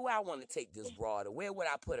 where would I want to take this broad, or where would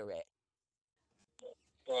I put her at?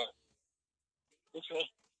 Right. Okay.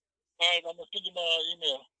 All right, I'm gonna send you my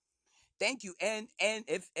email. Thank you. And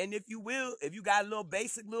if you will, if you got a little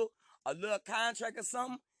basic a little contract or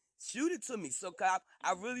something, shoot it to me. So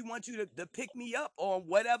I really want you to pick me up on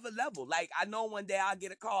whatever level. Like I know one day I'll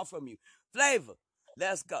get a call from you. Flavor,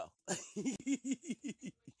 let's go.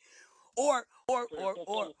 or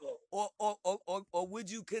would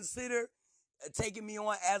you consider taking me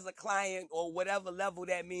on as a client or whatever level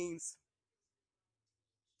that means?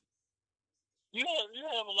 You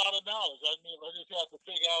have a lot of knowledge. I mean, I just have to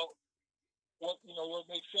figure out what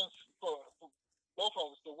makes sense for both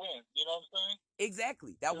of us to win. You know what I'm saying?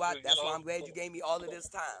 Exactly. That's why I'm glad you gave me all of this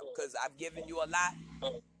time, because I've given you a lot.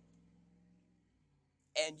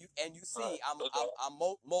 And you see, I'm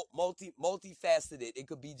multifaceted. It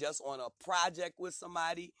could be just on a project with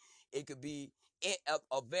somebody. It could be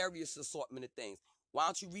a various assortment of things. Why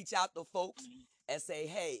don't you reach out to folks and say,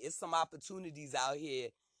 hey, it's some opportunities out here,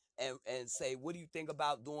 and say, what do you think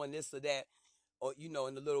about doing this or that, or in a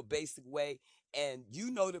little basic way, and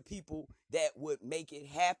the people that would make it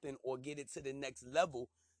happen or get it to the next level.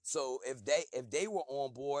 So if they were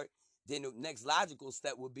on board, then the next logical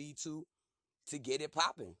step would be to get it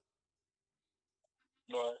popping.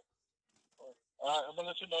 Right. All right, I'm gonna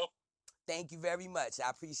let you know. Thank you very much. I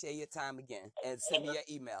appreciate your time again, and send me your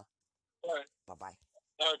email. All right. Bye-bye.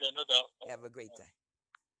 Okay, no doubt. Have a great day.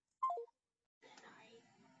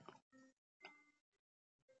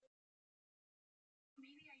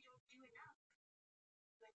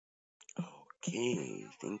 Okay,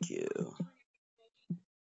 thank you.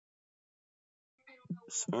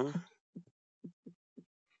 Sir?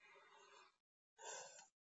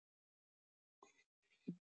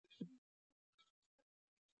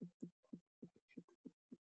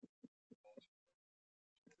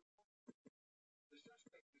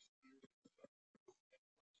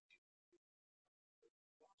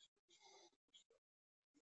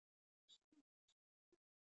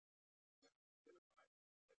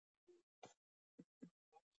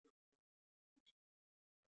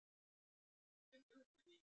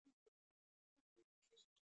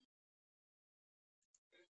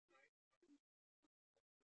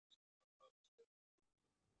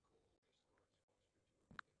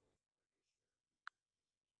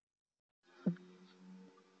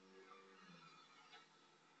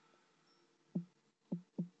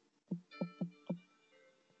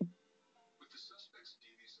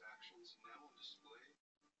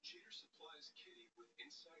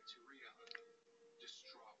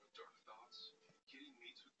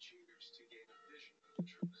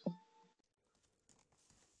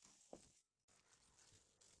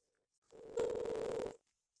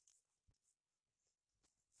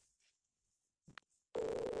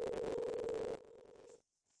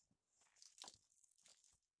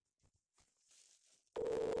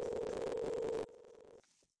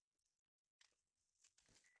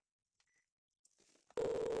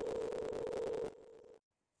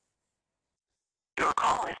 Your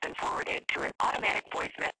call has been forwarded to an automatic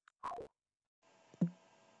voice message.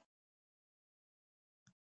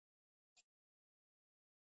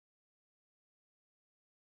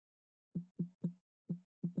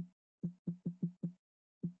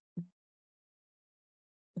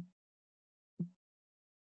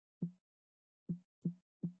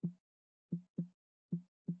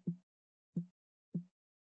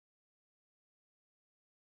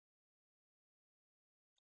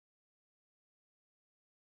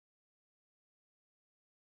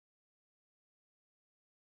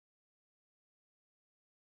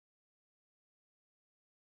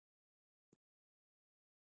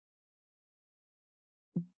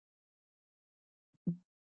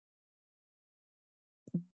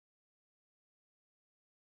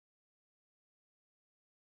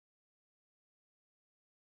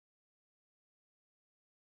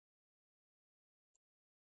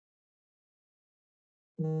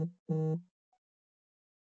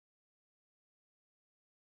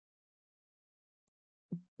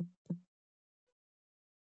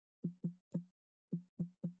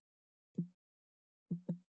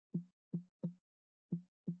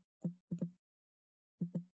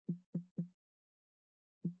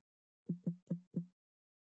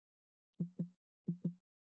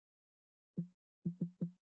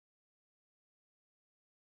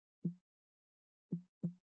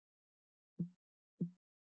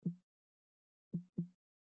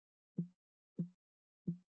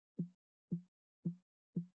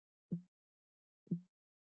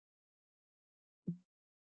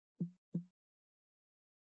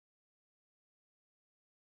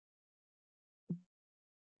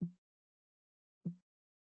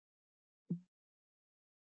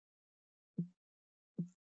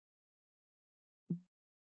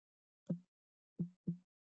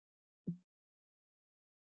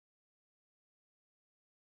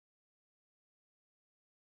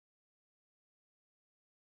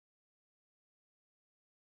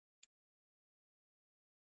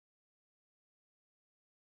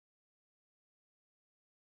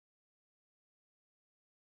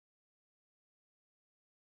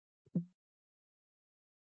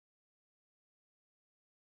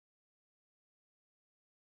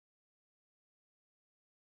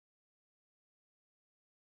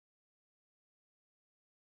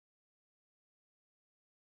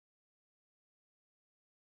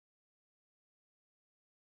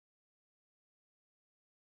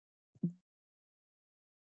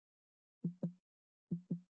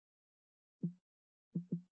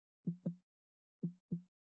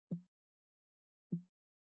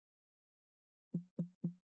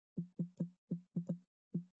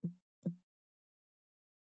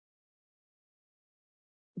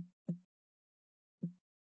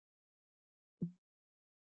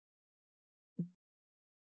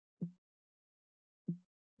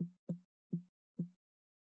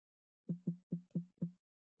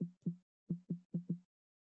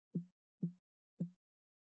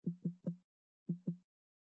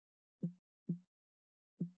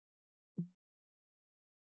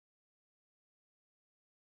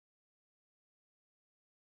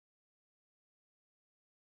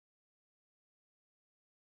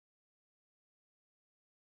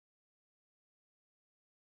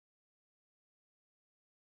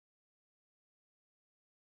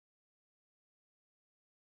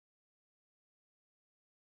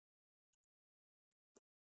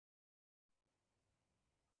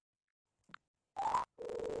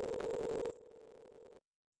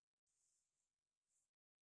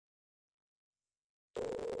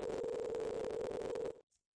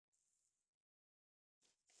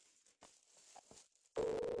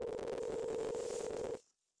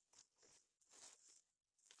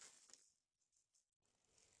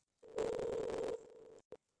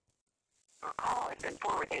 Your call has been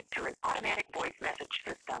forwarded to an automatic voice message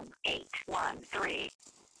system. 81320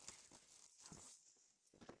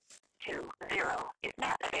 is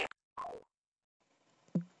not available.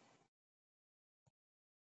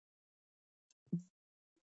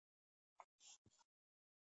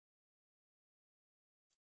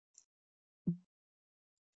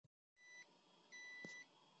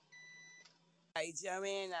 Hey,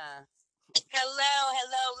 Joanna.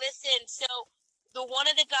 Hello. Listen, so the one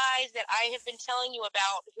of the guys that I have been telling you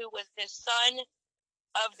about, who was the son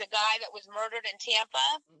of the guy that was murdered in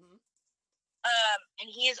Tampa, Mm-hmm. and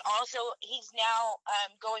he's now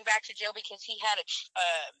going back to jail because he had a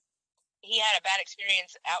bad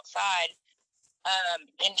experience outside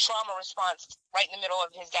in trauma response right in the middle of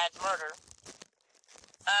his dad's murder.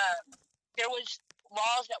 There was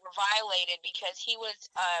laws that were violated because he was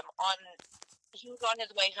on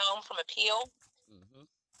his way home from appeal. Mm-hmm.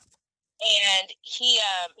 And he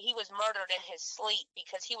was murdered in his sleep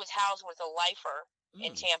because he was housed with a lifer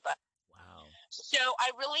in Tampa. Wow. So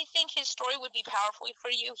I really think his story would be powerful for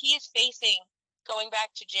you. He is facing going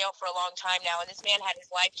back to jail for a long time now, and this man had his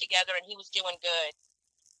life together and he was doing good.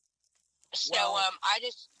 So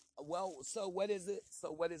so what is it?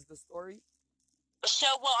 So what is the story?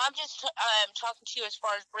 I'm just talking to you as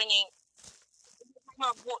far as bringing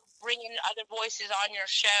other voices on your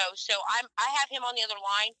show. So I have him on the other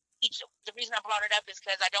line. The reason I brought it up is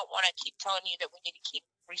because I don't want to keep telling you that we need to keep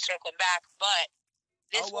recircling back, but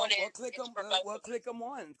this one is click them. Click them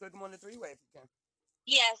on. Click them on the three-way if you can.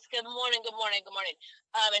 Yes. Good morning.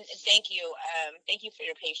 And thank you. Thank you for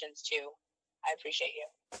your patience too. I appreciate you.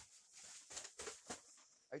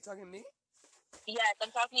 Are you talking to me? Yes,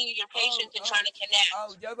 I'm talking to you. Your patience and trying to connect.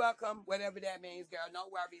 Oh, you're welcome. Whatever that means, girl. No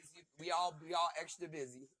worries. We all extra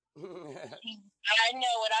busy. I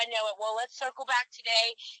know it. I know it. Well, let's circle back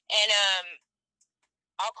today, and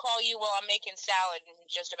I'll call you while I'm making salad in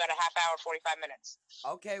just about a half hour, 45 minutes.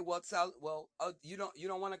 Okay, well, you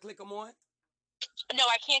don't want to click them on? No,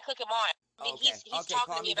 I can't click him on. I mean, Okay, he's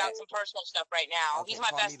talking to me about some personal stuff right now. Okay, he's my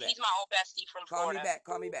call me best. back. He's my old bestie from Florida.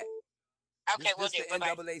 Call me back. Okay, we'll do. The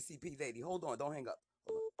Bye-bye. NAACP lady. Hold on, don't hang up.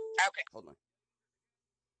 Okay. Hold on.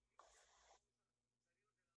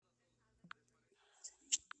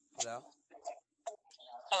 Hello.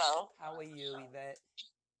 Hello. How are you, Yvette?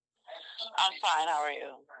 I'm fine. How are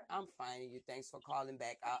you? I'm fine. You. Thanks for calling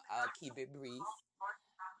back. I'll keep it brief.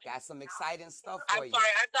 Got some exciting stuff for you. I'm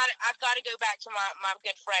sorry. I've got to go back to my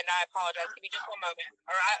good friend. I apologize. Give me just one moment,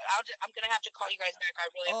 or I'm gonna have to call you guys back. I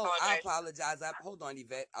really apologize. I apologize. Hold on,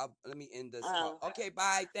 Yvette. Let me end this call. Okay,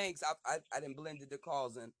 bye. Thanks. I didn't blended the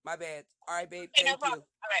calls in. My bad. All right, babe. Okay, Thank no you.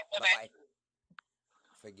 All right. Bye.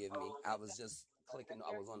 Forgive me. I was just clicking.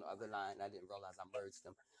 I was on the other line. I didn't realize I merged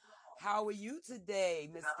them. How are you today,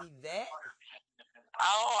 Miss Yvette?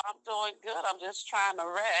 Oh, I'm doing good. I'm just trying to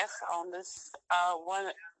rest on this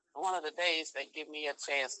one of the days that give me a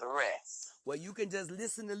chance to rest. Well, you can just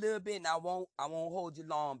listen a little bit, and I won't hold you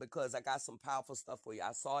long because I got some powerful stuff for you.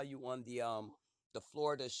 I saw you on the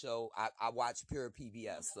Florida show. I watched Pure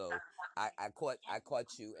PBS, so I caught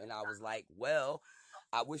you, and I was like, well,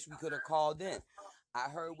 I wish we could have called in. I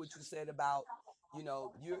heard what you said about,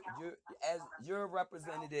 you're a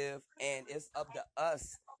representative, and it's up to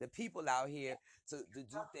us, the people out here, to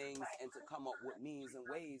do things and to come up with means and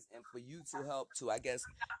ways, and for you to help to, I guess,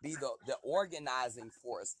 be the organizing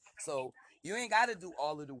force. So you ain't got to do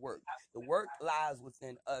all of the work. The work lies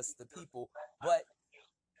within us, the people, but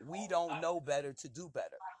we don't know better to do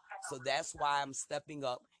better. So that's why I'm stepping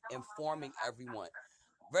up, informing everyone.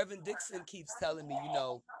 Reverend Dixon keeps telling me,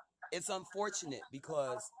 it's unfortunate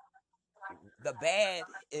because the bad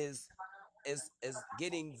is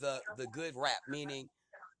getting the good rap, meaning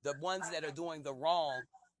the ones that are doing the wrong.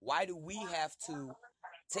 Why do we have to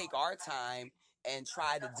take our time and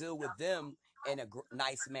try to deal with them in a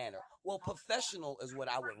nice manner? Well, professional is what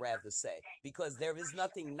I would rather say, because there is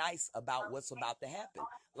nothing nice about what's about to happen.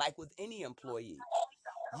 Like with any employee,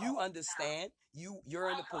 you understand, you've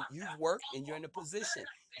worked and you're in a position.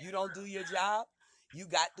 You don't do your job, you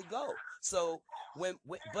got to go. So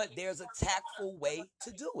but there's a tactful way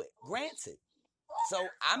to do it, granted. So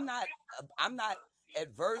I'm not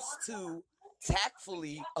adverse to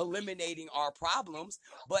tactfully eliminating our problems,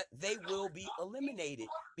 but they will be eliminated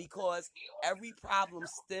because every problem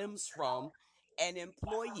stems from an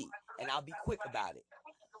employee. And I'll be quick about it.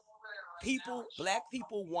 Black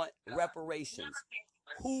people want reparations.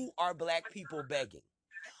 Who are black people begging?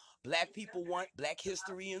 Black people want Black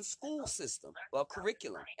history in school system or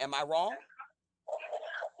curriculum. Am I wrong?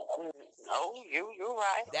 No, you're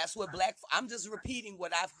right. That's what I'm just repeating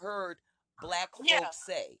what I've heard black folks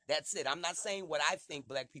say. That's it. I'm not saying what I think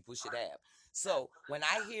black people should have. So when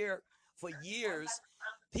I hear for years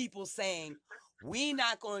people saying we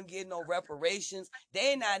not going to get no reparations,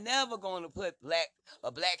 they not never going to put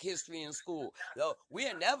black history in school. No,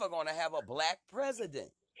 we're never going to have a black president.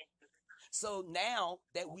 So now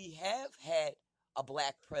that we have had a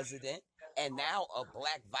black president and now a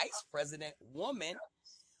black vice president woman,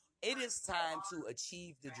 it is time to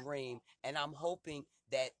achieve the dream, and I'm hoping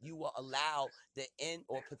that you will allow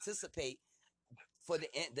participate for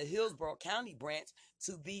the Hillsborough County branch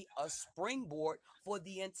to be a springboard for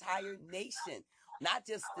the entire nation, not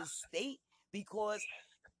just the state, because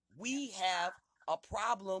we have a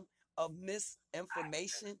problem of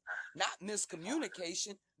misinformation, not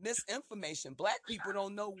miscommunication, misinformation. Black people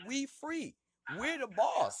don't know we free. We're the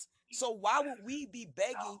boss. So why would we be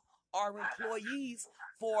begging our employees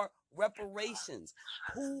for reparations?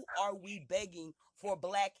 Who are we begging for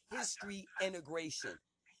Black history integration?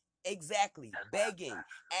 Exactly. Begging,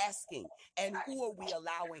 asking. And who are we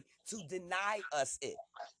allowing to deny us it?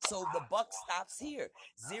 So the buck stops here.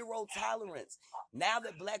 Zero tolerance. Now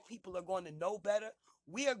that black people are going to know better,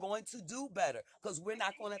 we are going to do better, because we're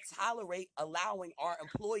not going to tolerate allowing our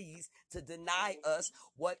employees to deny us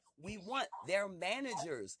what we want. They're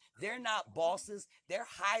managers. They're not bosses. They're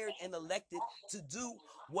hired and elected to do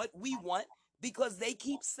what we want because they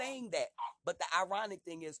keep saying that. But the ironic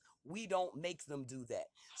thing is we don't make them do that.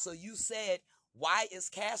 So you said, why is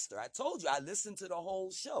Castor? I told you, I listened to the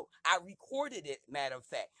whole show. I recorded it, matter of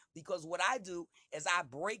fact, because what I do is I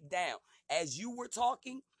break down. As you were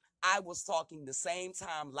talking, I was talking the same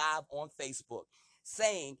time live on Facebook,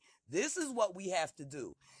 saying, this is what we have to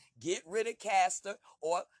do. get rid of Castor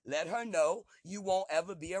or let her know you won't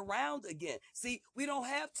ever be around again. See, we don't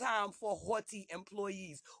have time for haughty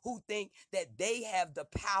employees who think that they have the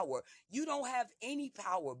power. You don't have any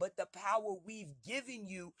power but the power we've given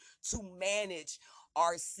you to manage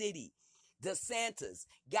our city. DeSantis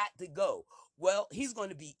got to go. Well, he's going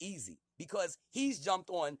to be easy because he's jumped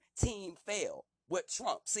on Team Fail with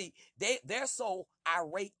Trump. See, they're so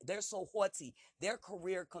irate, they're so haughty, they're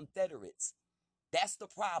career Confederates. That's the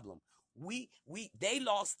problem. They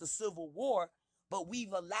lost the Civil War, but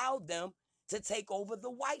we've allowed them to take over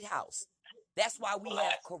the White House. That's why we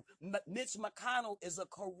have Mitch McConnell is a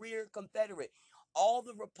career Confederate. All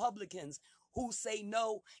the Republicans who say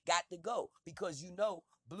no got to go because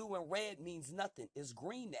blue and red means nothing. It's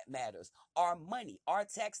green that matters. Our money, our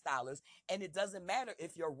tax dollars, and it doesn't matter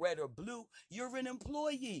if you're red or blue. You're an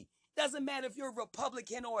employee. Doesn't matter if you're a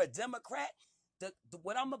Republican or a Democrat.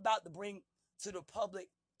 What I'm about to bring to the public,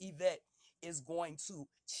 Yvette, is going to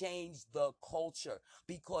change the culture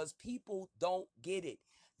because people don't get it.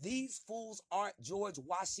 These fools aren't George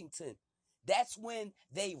Washington. That's when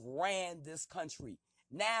they ran this country.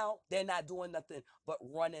 Now they're not doing nothing but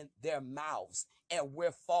running their mouths, and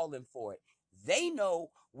we're falling for it. They know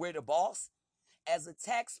we're the boss. As a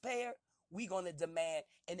taxpayer, we're going to demand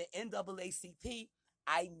in the NAACP,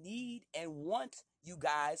 I need and want you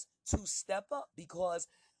guys to step up because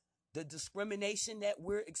the discrimination that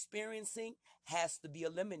we're experiencing has to be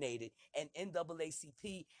eliminated, and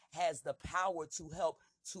NAACP has the power to help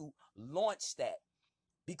to launch that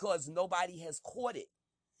because nobody has caught it.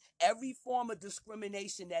 Every form of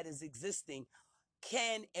discrimination that is existing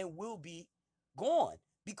can and will be gone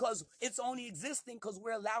because it's only existing because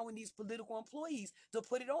we're allowing these political employees to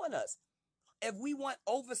put it on us. If we want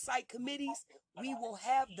oversight committees, we will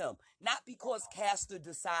have them. Not because Castor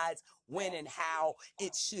decides when and how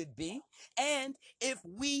it should be. And if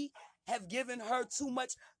we have given her too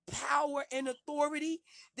much power and authority,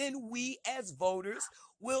 then we as voters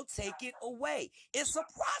will take it away. It's a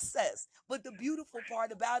process. But the beautiful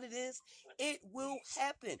part about it is it will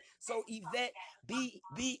happen. So Yvette,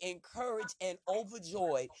 be encouraged and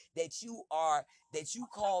overjoyed that you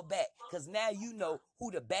call back because now you know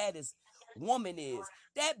who the baddest woman is.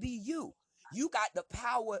 That be you. You got the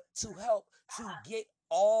power to help to get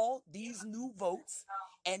all these new votes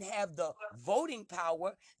and have the voting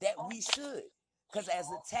power that we should. Because as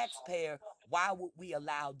a taxpayer, why would we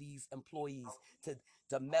allow these employees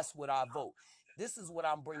to mess with our vote? This is what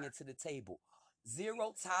I'm bringing to the table.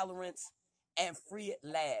 Zero tolerance and free at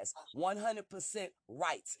last. 100%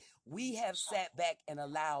 rights. We have sat back and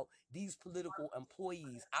allowed these political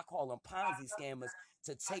employees, I call them Ponzi scammers,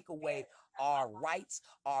 to take away our rights,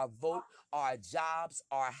 our vote, our jobs,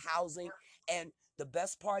 our housing. And the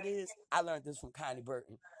best part is, I learned this from Connie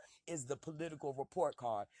Burton, is the political report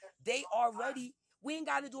card. We ain't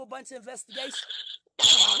got to do a bunch of investigation.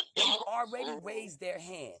 They've already raised their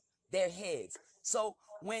heads. So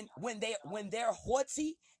when they're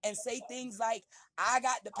haughty and say things like, I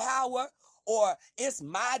got the power or it's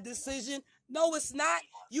my decision. No, it's not.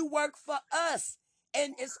 You work for us.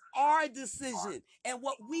 And it's our decision. And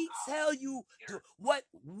what we tell you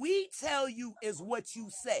is what you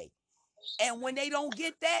say. And when they don't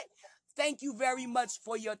get that, thank you very much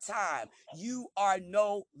for your time. You are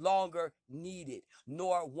no longer needed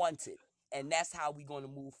nor wanted. And that's how we're going to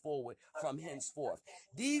move forward from henceforth.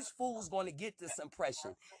 These fools going to get this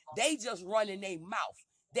impression. They just run in their mouth.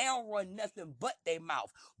 They don't run nothing but their mouth.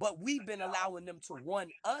 But we've been allowing them to run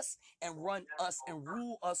us and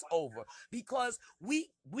rule us over because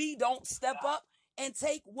we don't step up and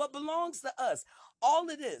take what belongs to us. All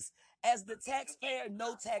of this, as the taxpayer,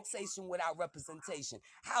 no taxation without representation.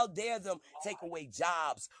 How dare them take away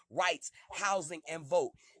jobs, rights, housing, and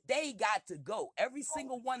vote? They got to go. Every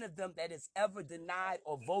single one of them that has ever denied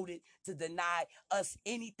or voted to deny us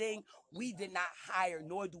anything, we did not hire,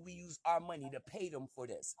 nor do we use our money to pay them for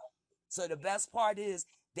this. So the best part is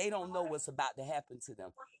they don't know what's about to happen to them.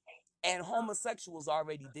 And homosexuals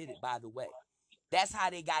already did it, by the way. That's how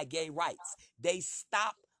they got gay rights. They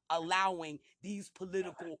stopped allowing these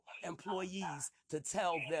political employees to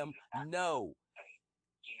tell them no.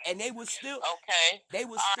 And they would still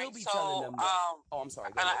be telling them no. I'm sorry.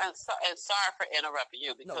 And sorry for interrupting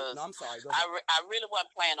you because no, I'm sorry. Go ahead. I really wasn't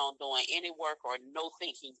planning on doing any work or no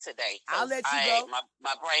thinking today. I'll let you go.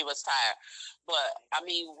 My brain was tired. But I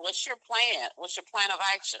mean, what's your plan? What's your plan of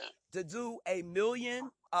action? To do 1 million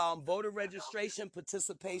voter registration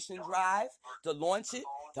participation drive, to launch it,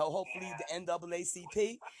 to hopefully the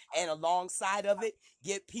NAACP, and alongside of it,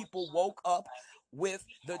 get people woke up with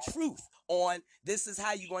the truth on this is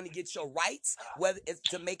how you're going to get your rights, whether it's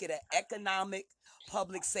to make it an economic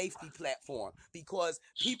public safety platform, because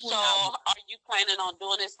people So, now. are you planning on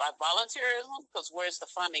doing this by volunteerism? Because where's the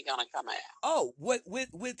funding going to come at? Oh,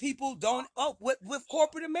 with people don't. Oh, with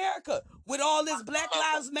corporate America, with all this Black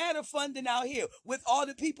Lives Matter funding out here, with all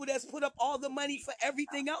the people that's put up all the money for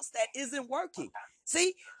everything else that isn't working.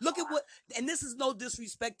 See, look at what, and this is no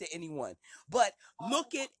disrespect to anyone, but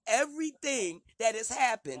look at everything that has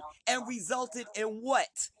happened and resulted in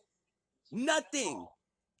what? Nothing.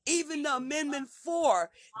 Even the Amendment 4.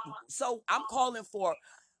 So I'm calling for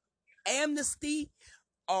amnesty,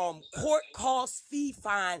 court cost fee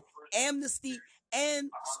fine, amnesty, and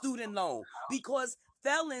student loan, because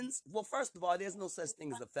felons, well, first of all, there's no such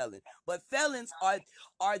thing as a felon, but felons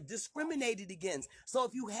are discriminated against. So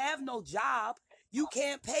if you have no job, you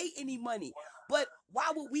can't pay any money. But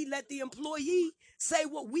why would we let the employee say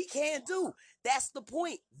what we can't do? That's the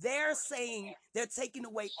point. They're saying they're taking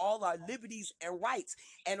away all our liberties and rights.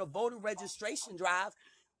 And a voter registration drive,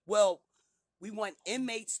 well, we want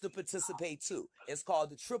inmates to participate too. It's called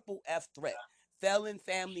the triple F threat: felon,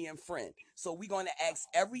 family, and friend. So we're going to ask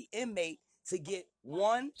every inmate to get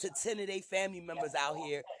 1 to 10 of their family members out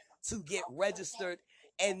here to get registered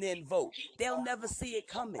and then vote. They'll never see it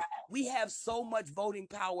coming. We have so much voting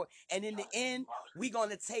power, and in the end, we're going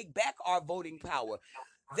to take back our voting power.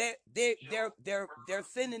 They're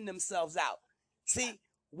thinning themselves out. See,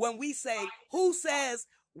 when we say, who says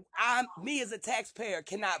me as a taxpayer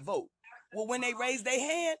cannot vote? Well, when they raise their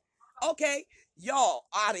hand, okay, y'all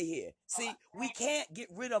out of here. See, we can't get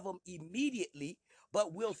rid of them immediately,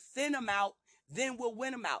 but we'll thin them out, then we'll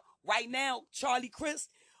win them out. Right now, Charlie Chris,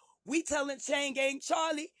 we telling Chain Gang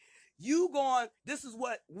Charlie, this is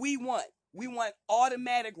what we want. We want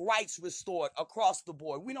automatic rights restored across the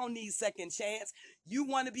board. We don't need second chance. You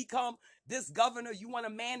want to become this governor, you want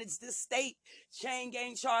to manage this state, Chain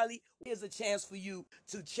Gang Charlie, here's a chance for you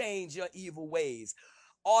to change your evil ways.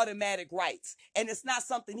 Automatic rights. And it's not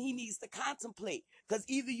something he needs to contemplate, because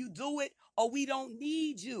either you do it or we don't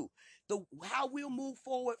need you. How we'll move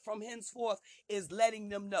forward from henceforth is letting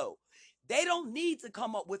them know they don't need to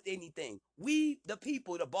come up with anything. We, the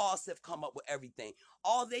people, the boss, have come up with everything.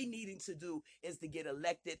 All they needing to do is to get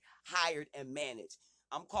elected, hired, and managed.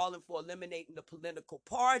 I'm calling for eliminating the political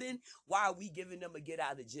pardon. Why are we giving them a get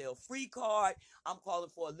out of jail free card? I'm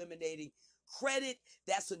calling for eliminating credit.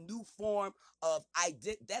 That's a new form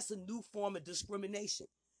of discrimination.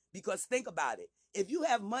 Because think about it. If you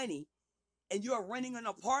have money and you're renting an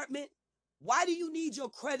apartment, why do you need your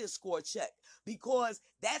credit score checked? Because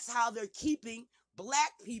that's how they're keeping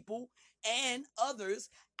Black people and others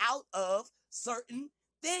out of certain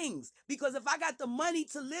things. Because if I got the money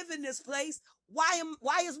to live in this place, why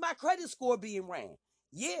is my credit score being ran?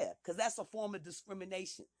 Yeah, because that's a form of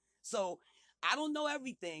discrimination. So I don't know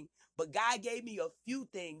everything, but God gave me a few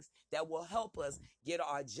things that will help us get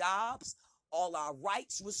our jobs, all our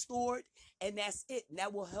rights restored, and that's it. And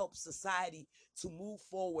that will help society to move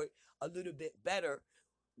forward a little bit better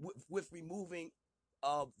with removing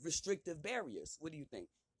restrictive barriers. What do you think?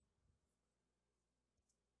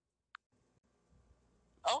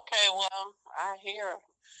 Okay, well, I hear.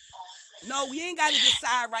 No, we ain't got to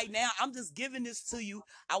decide right now. I'm just giving this to you.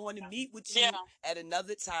 I want to meet with you at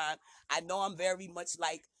another time. I know I'm very much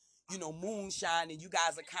like, moonshine, and you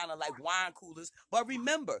guys are kind of like wine coolers. But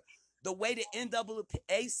remember, the way the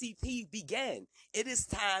NAACP began, it is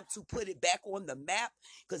time to put it back on the map,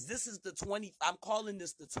 because this is I'm calling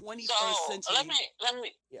this the 21st century. Let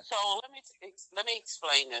me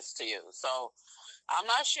explain this to you. So I'm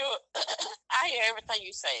not sure. I hear everything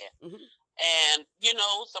you said. Mm-hmm. And,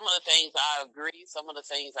 some of the things I agree, some of the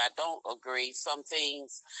things I don't agree. Some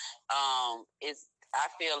things I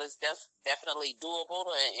feel is definitely doable,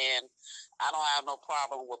 and I don't have no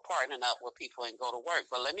problem with partnering up with people and go to work.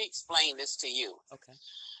 But let me explain this to you. Okay.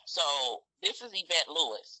 So this is Yvette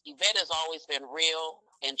Lewis. Yvette has always been real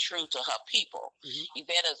and true to her people. Mm-hmm.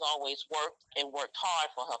 Yvette has always worked hard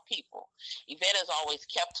for her people. Yvette has always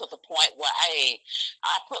kept to the point where I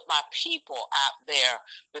put my people out there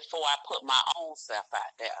before I put my own self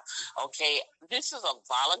out there. Okay, this is a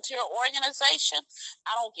volunteer organization.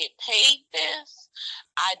 I don't get paid this.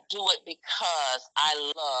 I do it because I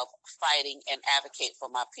love fighting and advocate for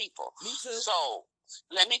my people. Me too. So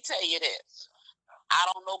let me tell you this. I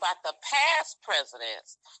don't know about the past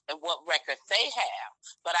presidents and what record they have,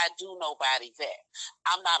 but I do know about Yvette.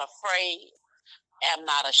 I'm not afraid, I'm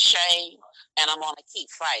not ashamed, and I'm going to keep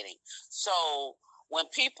fighting. So when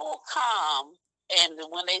people come and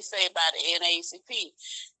when they say about the NAACP,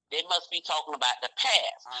 they must be talking about the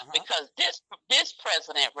past, because this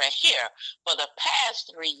president right here, for the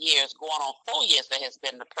past 3 years, going on 4 years that has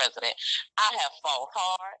been the president, I have fought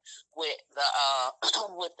hard with the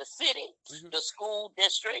with the city, the school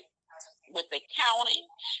district, with the county,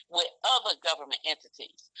 with other government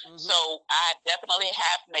entities. So I definitely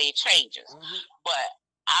have made changes, but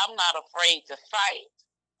I'm not afraid to fight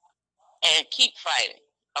and keep fighting.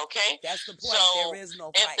 Okay, that's the point. So there is no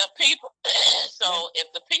fight. If the people,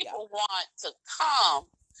 if the people want to come,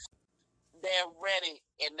 they're ready,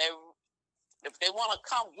 and if they want to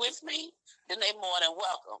come with me, then they're more than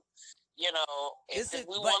welcome. You know, if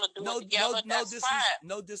we want to do it together, that's fine.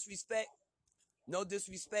 No disrespect. No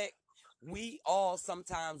disrespect. We all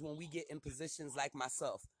sometimes, when we get in positions like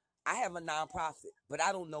myself, I have a nonprofit, but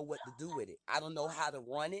I don't know what to do with it. I don't know how to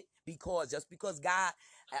run it, because God,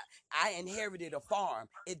 I inherited a farm.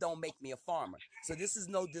 It don't make me a farmer. So this is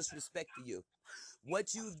no disrespect to you.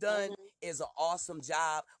 What you've done is an awesome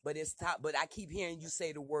job, but it's top. But I keep hearing you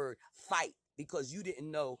say the word fight, because you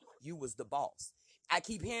didn't know you was the boss. I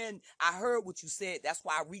heard what you said. That's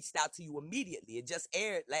why I reached out to you immediately. It just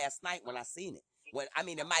aired last night when I seen it.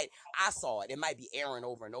 I saw it. It might be airing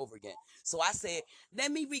over and over again. So I said,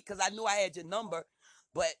 let me read, because I knew I had your number,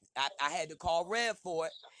 but I had to call Rev for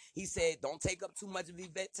it. He said, don't take up too much of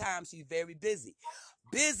Yvette time. She's very busy.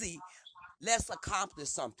 Let's accomplish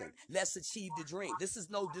something. Let's achieve the dream. This is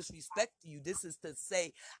no disrespect to you. This is to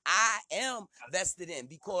say I am vested in,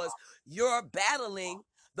 because you're battling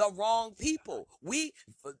the wrong people. We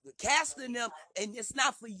casting them, and it's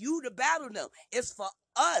not for you to battle them. It's for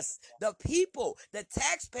us, the people, the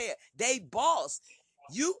taxpayer. They boss.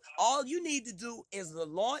 All you need to do is the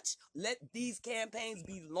launch. Let these campaigns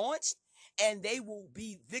be launched, and they will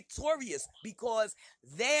be victorious, because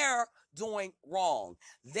they're doing wrong.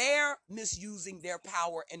 They're misusing their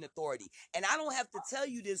power and authority. And I don't have to tell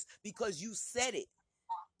you this, because you said it.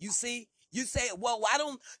 You see? You say, well, why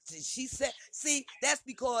don't she said? See, that's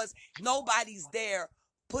because nobody's there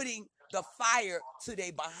putting the fire to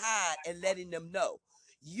their behind and letting them know.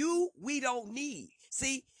 We don't need.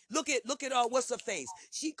 See, look at what's her face?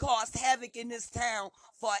 She caused havoc in this town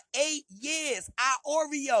for 8 years.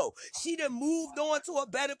 Oreo. She done moved on to a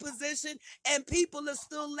better position, and people are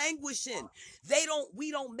still languishing.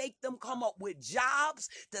 We don't make them come up with jobs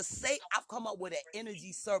to say, I've come up with an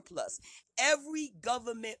energy surplus. Every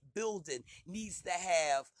government building needs to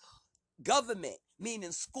have government,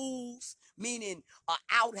 meaning schools, meaning an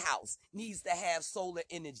outhouse, needs to have solar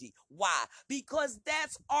energy. Why? Because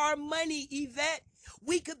that's our money, Yvette.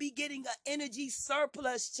 We could be getting an energy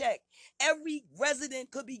surplus check. Every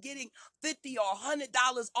resident could be getting $50 or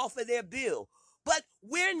 $100 off of their bill. But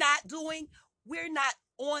we're not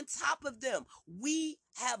on top of them. We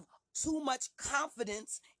have too much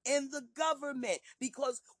confidence in the government,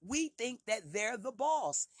 because we think that they're the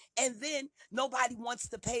boss, and then nobody wants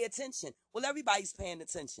to pay attention. Well, everybody's paying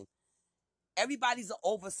attention. Everybody's an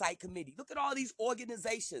oversight committee. Look at all these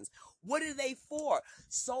organizations. What are they for?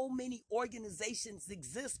 So many organizations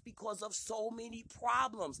exist because of so many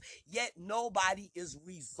problems, yet nobody is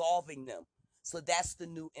resolving them. So that's the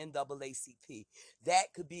new NAACP.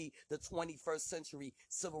 That could be the 21st century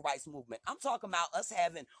civil rights movement. I'm talking about us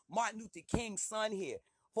having Martin Luther King's son here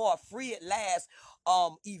for a Free at Last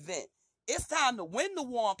event. It's time to win the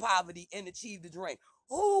war on poverty and achieve the dream.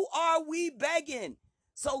 Who are we begging?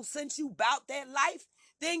 So since you bout that life,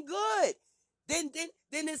 then good. Then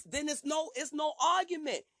it's no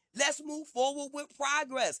argument. Let's move forward with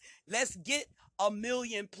progress. Let's get 1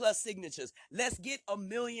 million plus signatures. Let's get 1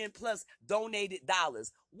 million plus donated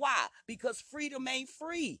dollars. Why? Because freedom ain't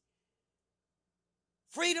free.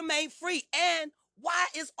 Freedom ain't free. And why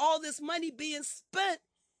is all this money being spent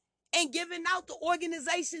and given out to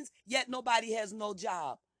organizations, yet nobody has no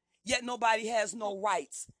job, yet nobody has no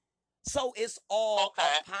rights? So it's all a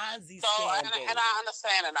Ponzi scam. And I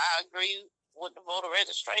understand, and I agree with the voter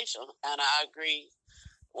registration, and I agree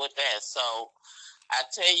with that. So I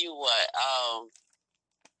tell you what,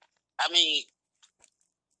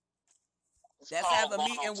 let's have a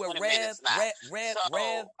meeting with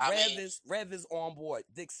Rev is on board.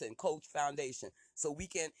 Dixon Coach Foundation. So we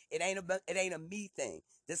can. It ain't a me thing.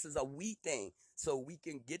 This is a we thing. So we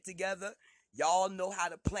can get together. Y'all know how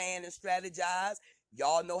to plan and strategize.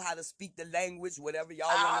 Y'all know how to speak the language, whatever y'all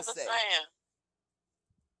want to say.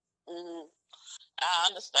 I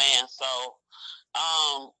understand. So,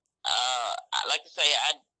 like I say,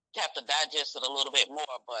 I have to digest it a little bit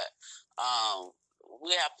more, but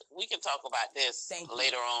we can talk about this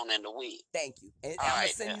later on in the week. Thank you. And All I'm right,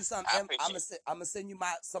 gonna send you some. I'm gonna send you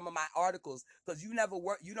some of my articles because you never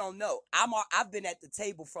work. You don't know. I've been at the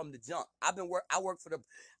table from the jump. I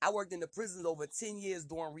worked in the prisons over 10 years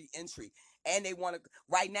doing re-entry, and they want to.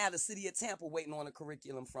 Right now, the city of Tampa waiting on a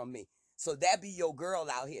curriculum from me. So that be your girl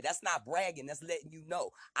out here. That's not bragging. That's letting you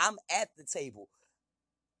know I'm at the table,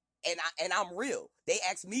 and I'm real. They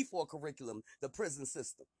asked me for a curriculum, the prison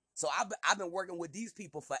system. So I've been working with these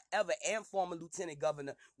people forever, and former lieutenant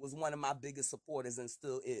governor was one of my biggest supporters and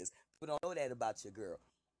still is. People don't know that about your girl.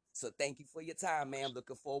 So thank you for your time, man.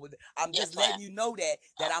 Looking forward. I'm just letting you know that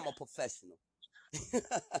I'm a professional.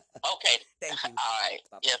 Okay. Thank you. All right.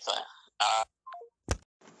 Bye-bye. Yes, sir.